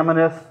 Melodigium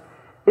graminis,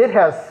 it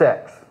has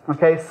sex.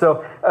 Okay,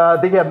 so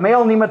they have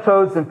male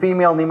nematodes and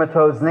female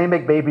nematodes, and they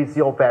make babies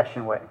the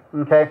old-fashioned way.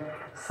 Okay,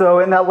 so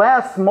in that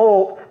last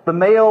molt, the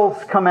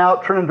males come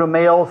out, turn into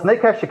males, and they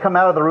can actually come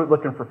out of the root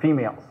looking for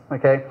females.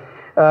 Okay,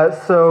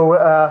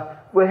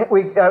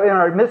 we in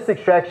our mist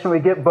extraction we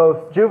get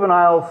both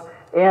juveniles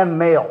and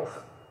males.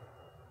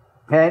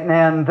 Okay,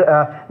 and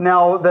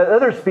now the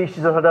other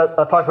species I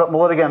talked about,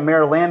 Melodigium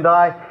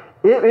marylandi,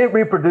 it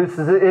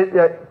reproduces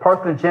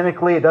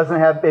parthenogenically. It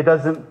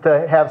doesn't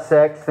have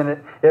sex,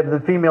 and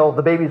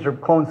the babies are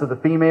clones of the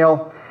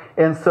female.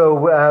 And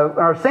so in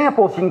our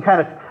samples, you can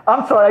kind of.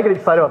 I'm sorry, I get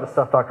excited about this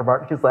stuff, Dr.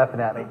 Martin. She's laughing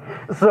at me.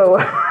 So,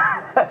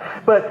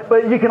 but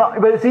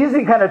it's easy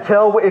to kind of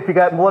tell if you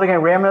got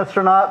Melodigium graminis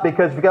or not,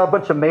 because if you got a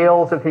bunch of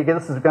males, okay,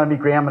 this is going to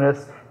be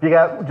graminis. If you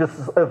got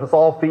if it's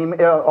all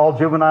female, all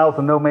juveniles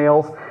and no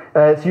males,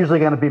 it's usually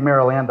going to be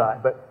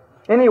marylandi. But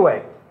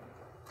anyway,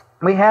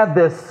 we had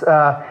this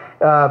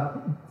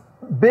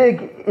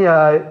big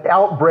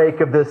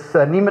outbreak of this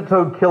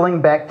nematode-killing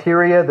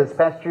bacteria, this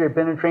Pasteuria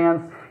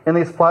penetrans, in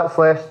these plots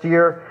last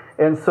year.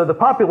 And so the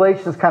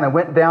populations kind of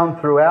went down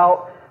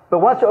throughout. But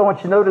what I want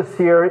you to notice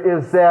here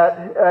is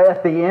that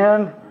at the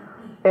end,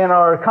 in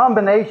our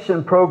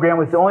combination program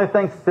was the only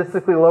thing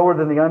statistically lower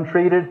than the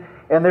untreated,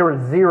 and there were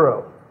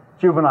 0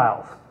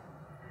 juveniles.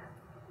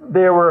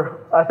 There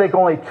were, I think,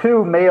 only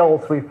 2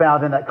 males we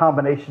found in that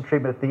combination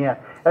treatment at the end.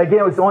 Again,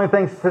 it was the only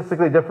thing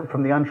statistically different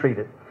from the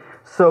untreated.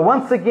 So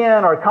once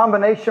again, our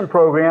combination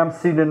program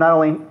seemed to not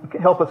only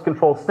help us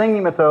control sting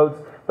nematodes,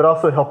 but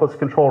also help us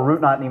control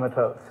root knot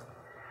nematodes.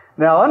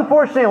 Now,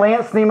 unfortunately,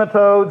 lance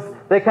nematodes,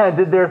 they kind of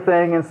did their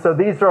thing, and so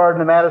these are our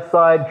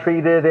nematicide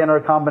treated and our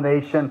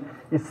combination.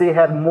 You see,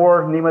 had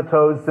more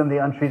nematodes than the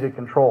untreated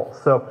control.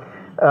 So,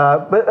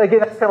 but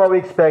again, that's kind of what we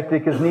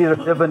expected, because neither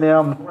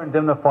Divinim nor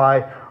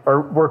Indemnify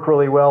work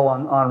really well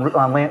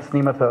on lance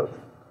nematodes.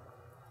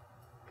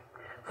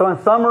 So, in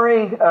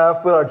summary, with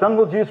our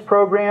jungle juice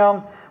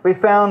program, we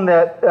found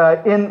that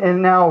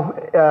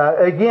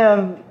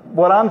again,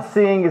 what I'm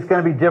seeing is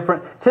going to be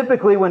different.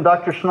 Typically, when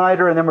Dr.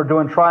 Schneider and them are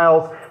doing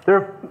trials,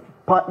 they're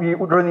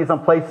doing these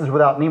on places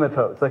without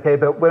nematodes, okay?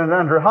 But when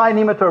under high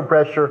nematode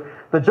pressure,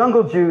 the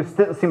jungle juice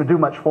didn't seem to do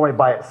much for me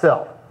by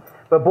itself.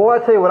 But boy, I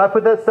tell you, when I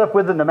put that stuff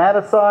with the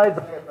nematicides,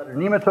 I got better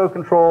nematode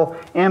control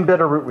and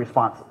better root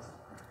responses.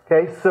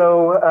 Okay,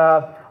 so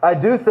I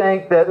do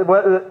think that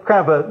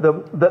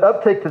the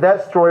uptake to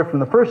that story from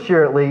the first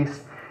year at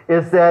least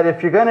is that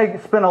if you're going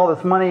to spend all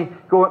this money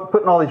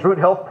putting all these root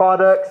health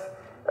products,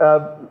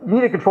 you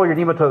need to control your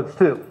nematodes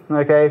too.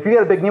 Okay, if you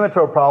got a big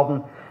nematode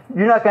problem,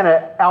 you're not going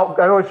to I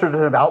always sort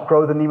of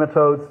outgrow the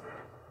nematodes.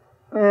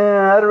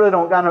 I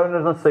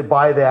don't necessarily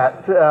buy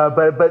that.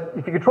 But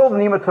if you control the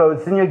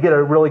nematodes, then you get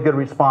a really good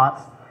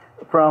response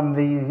from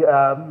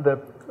the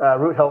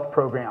root health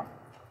program.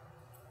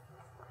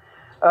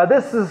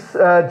 This is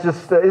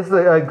this is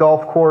a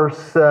golf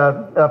course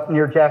up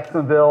near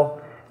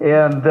Jacksonville,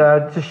 and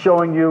just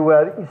showing you.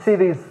 You see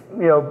these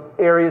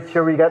areas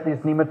here where you got these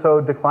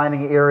nematode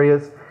declining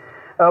areas.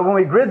 When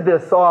we grid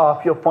this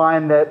off, you'll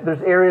find that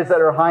there's areas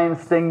that are high in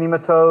sting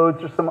nematodes,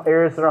 there's some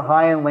areas that are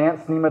high in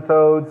lance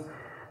nematodes.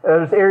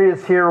 There's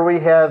areas here where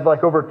we had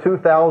like over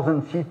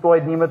 2,000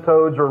 sheathoid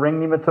nematodes or ring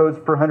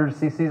nematodes per 100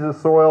 cc's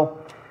of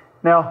soil.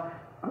 Now,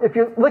 if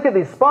you look at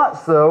these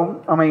spots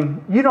though, I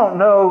mean, you don't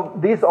know,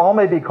 these all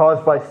may be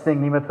caused by sting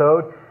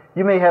nematode.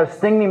 You may have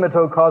sting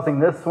nematode causing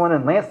this one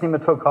and lance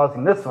nematode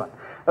causing this one,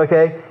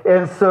 okay?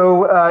 And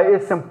so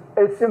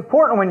it's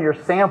important when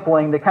you're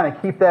sampling to kind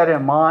of keep that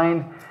in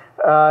mind,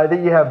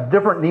 that you have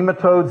different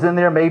nematodes in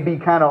there, maybe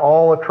kind of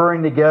all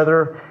occurring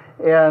together.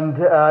 And,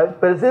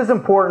 but it is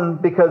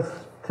important because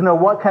to know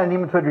what kind of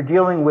nematode you're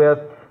dealing with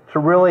to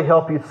really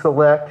help you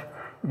select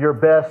your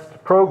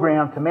best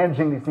program to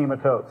managing these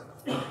nematodes.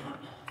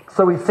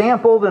 So we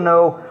sample to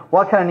know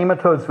what kind of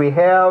nematodes we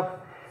have,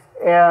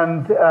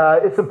 and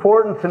it's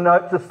important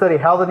to study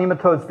how the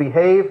nematodes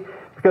behave,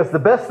 because the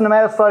best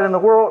nematicide in the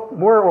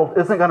world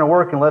isn't going to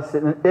work unless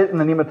it and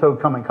the nematode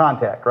come in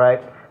contact,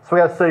 right? So we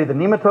have to study the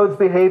nematode's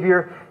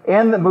behavior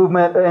and the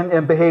movement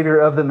and behavior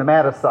of the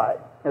nematicide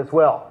as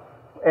well.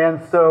 And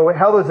so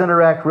how those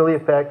interact really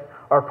affect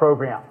our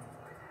program.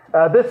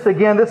 This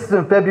is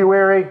in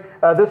February.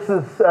 This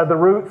is the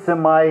roots in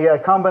my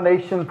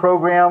combination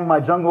program, my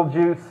jungle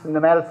juice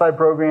nematicide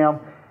program,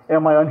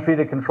 and my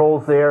untreated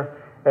controls there.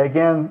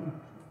 Again,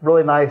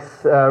 really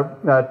nice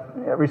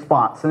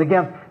response. And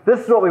again, this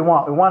is what we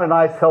want. We want a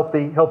nice,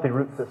 healthy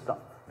root system.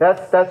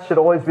 That should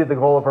always be the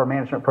goal of our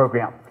management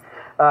program.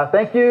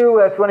 Thank you.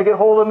 If you want to get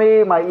hold of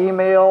me, my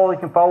email, you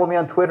can follow me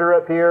on Twitter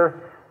up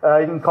here.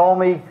 You can call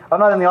me. I'm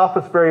not in the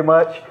office very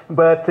much,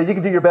 but you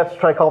can do your best to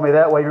try to call me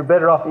that way. You're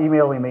better off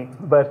emailing me.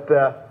 But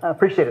I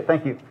appreciate it.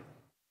 Thank you.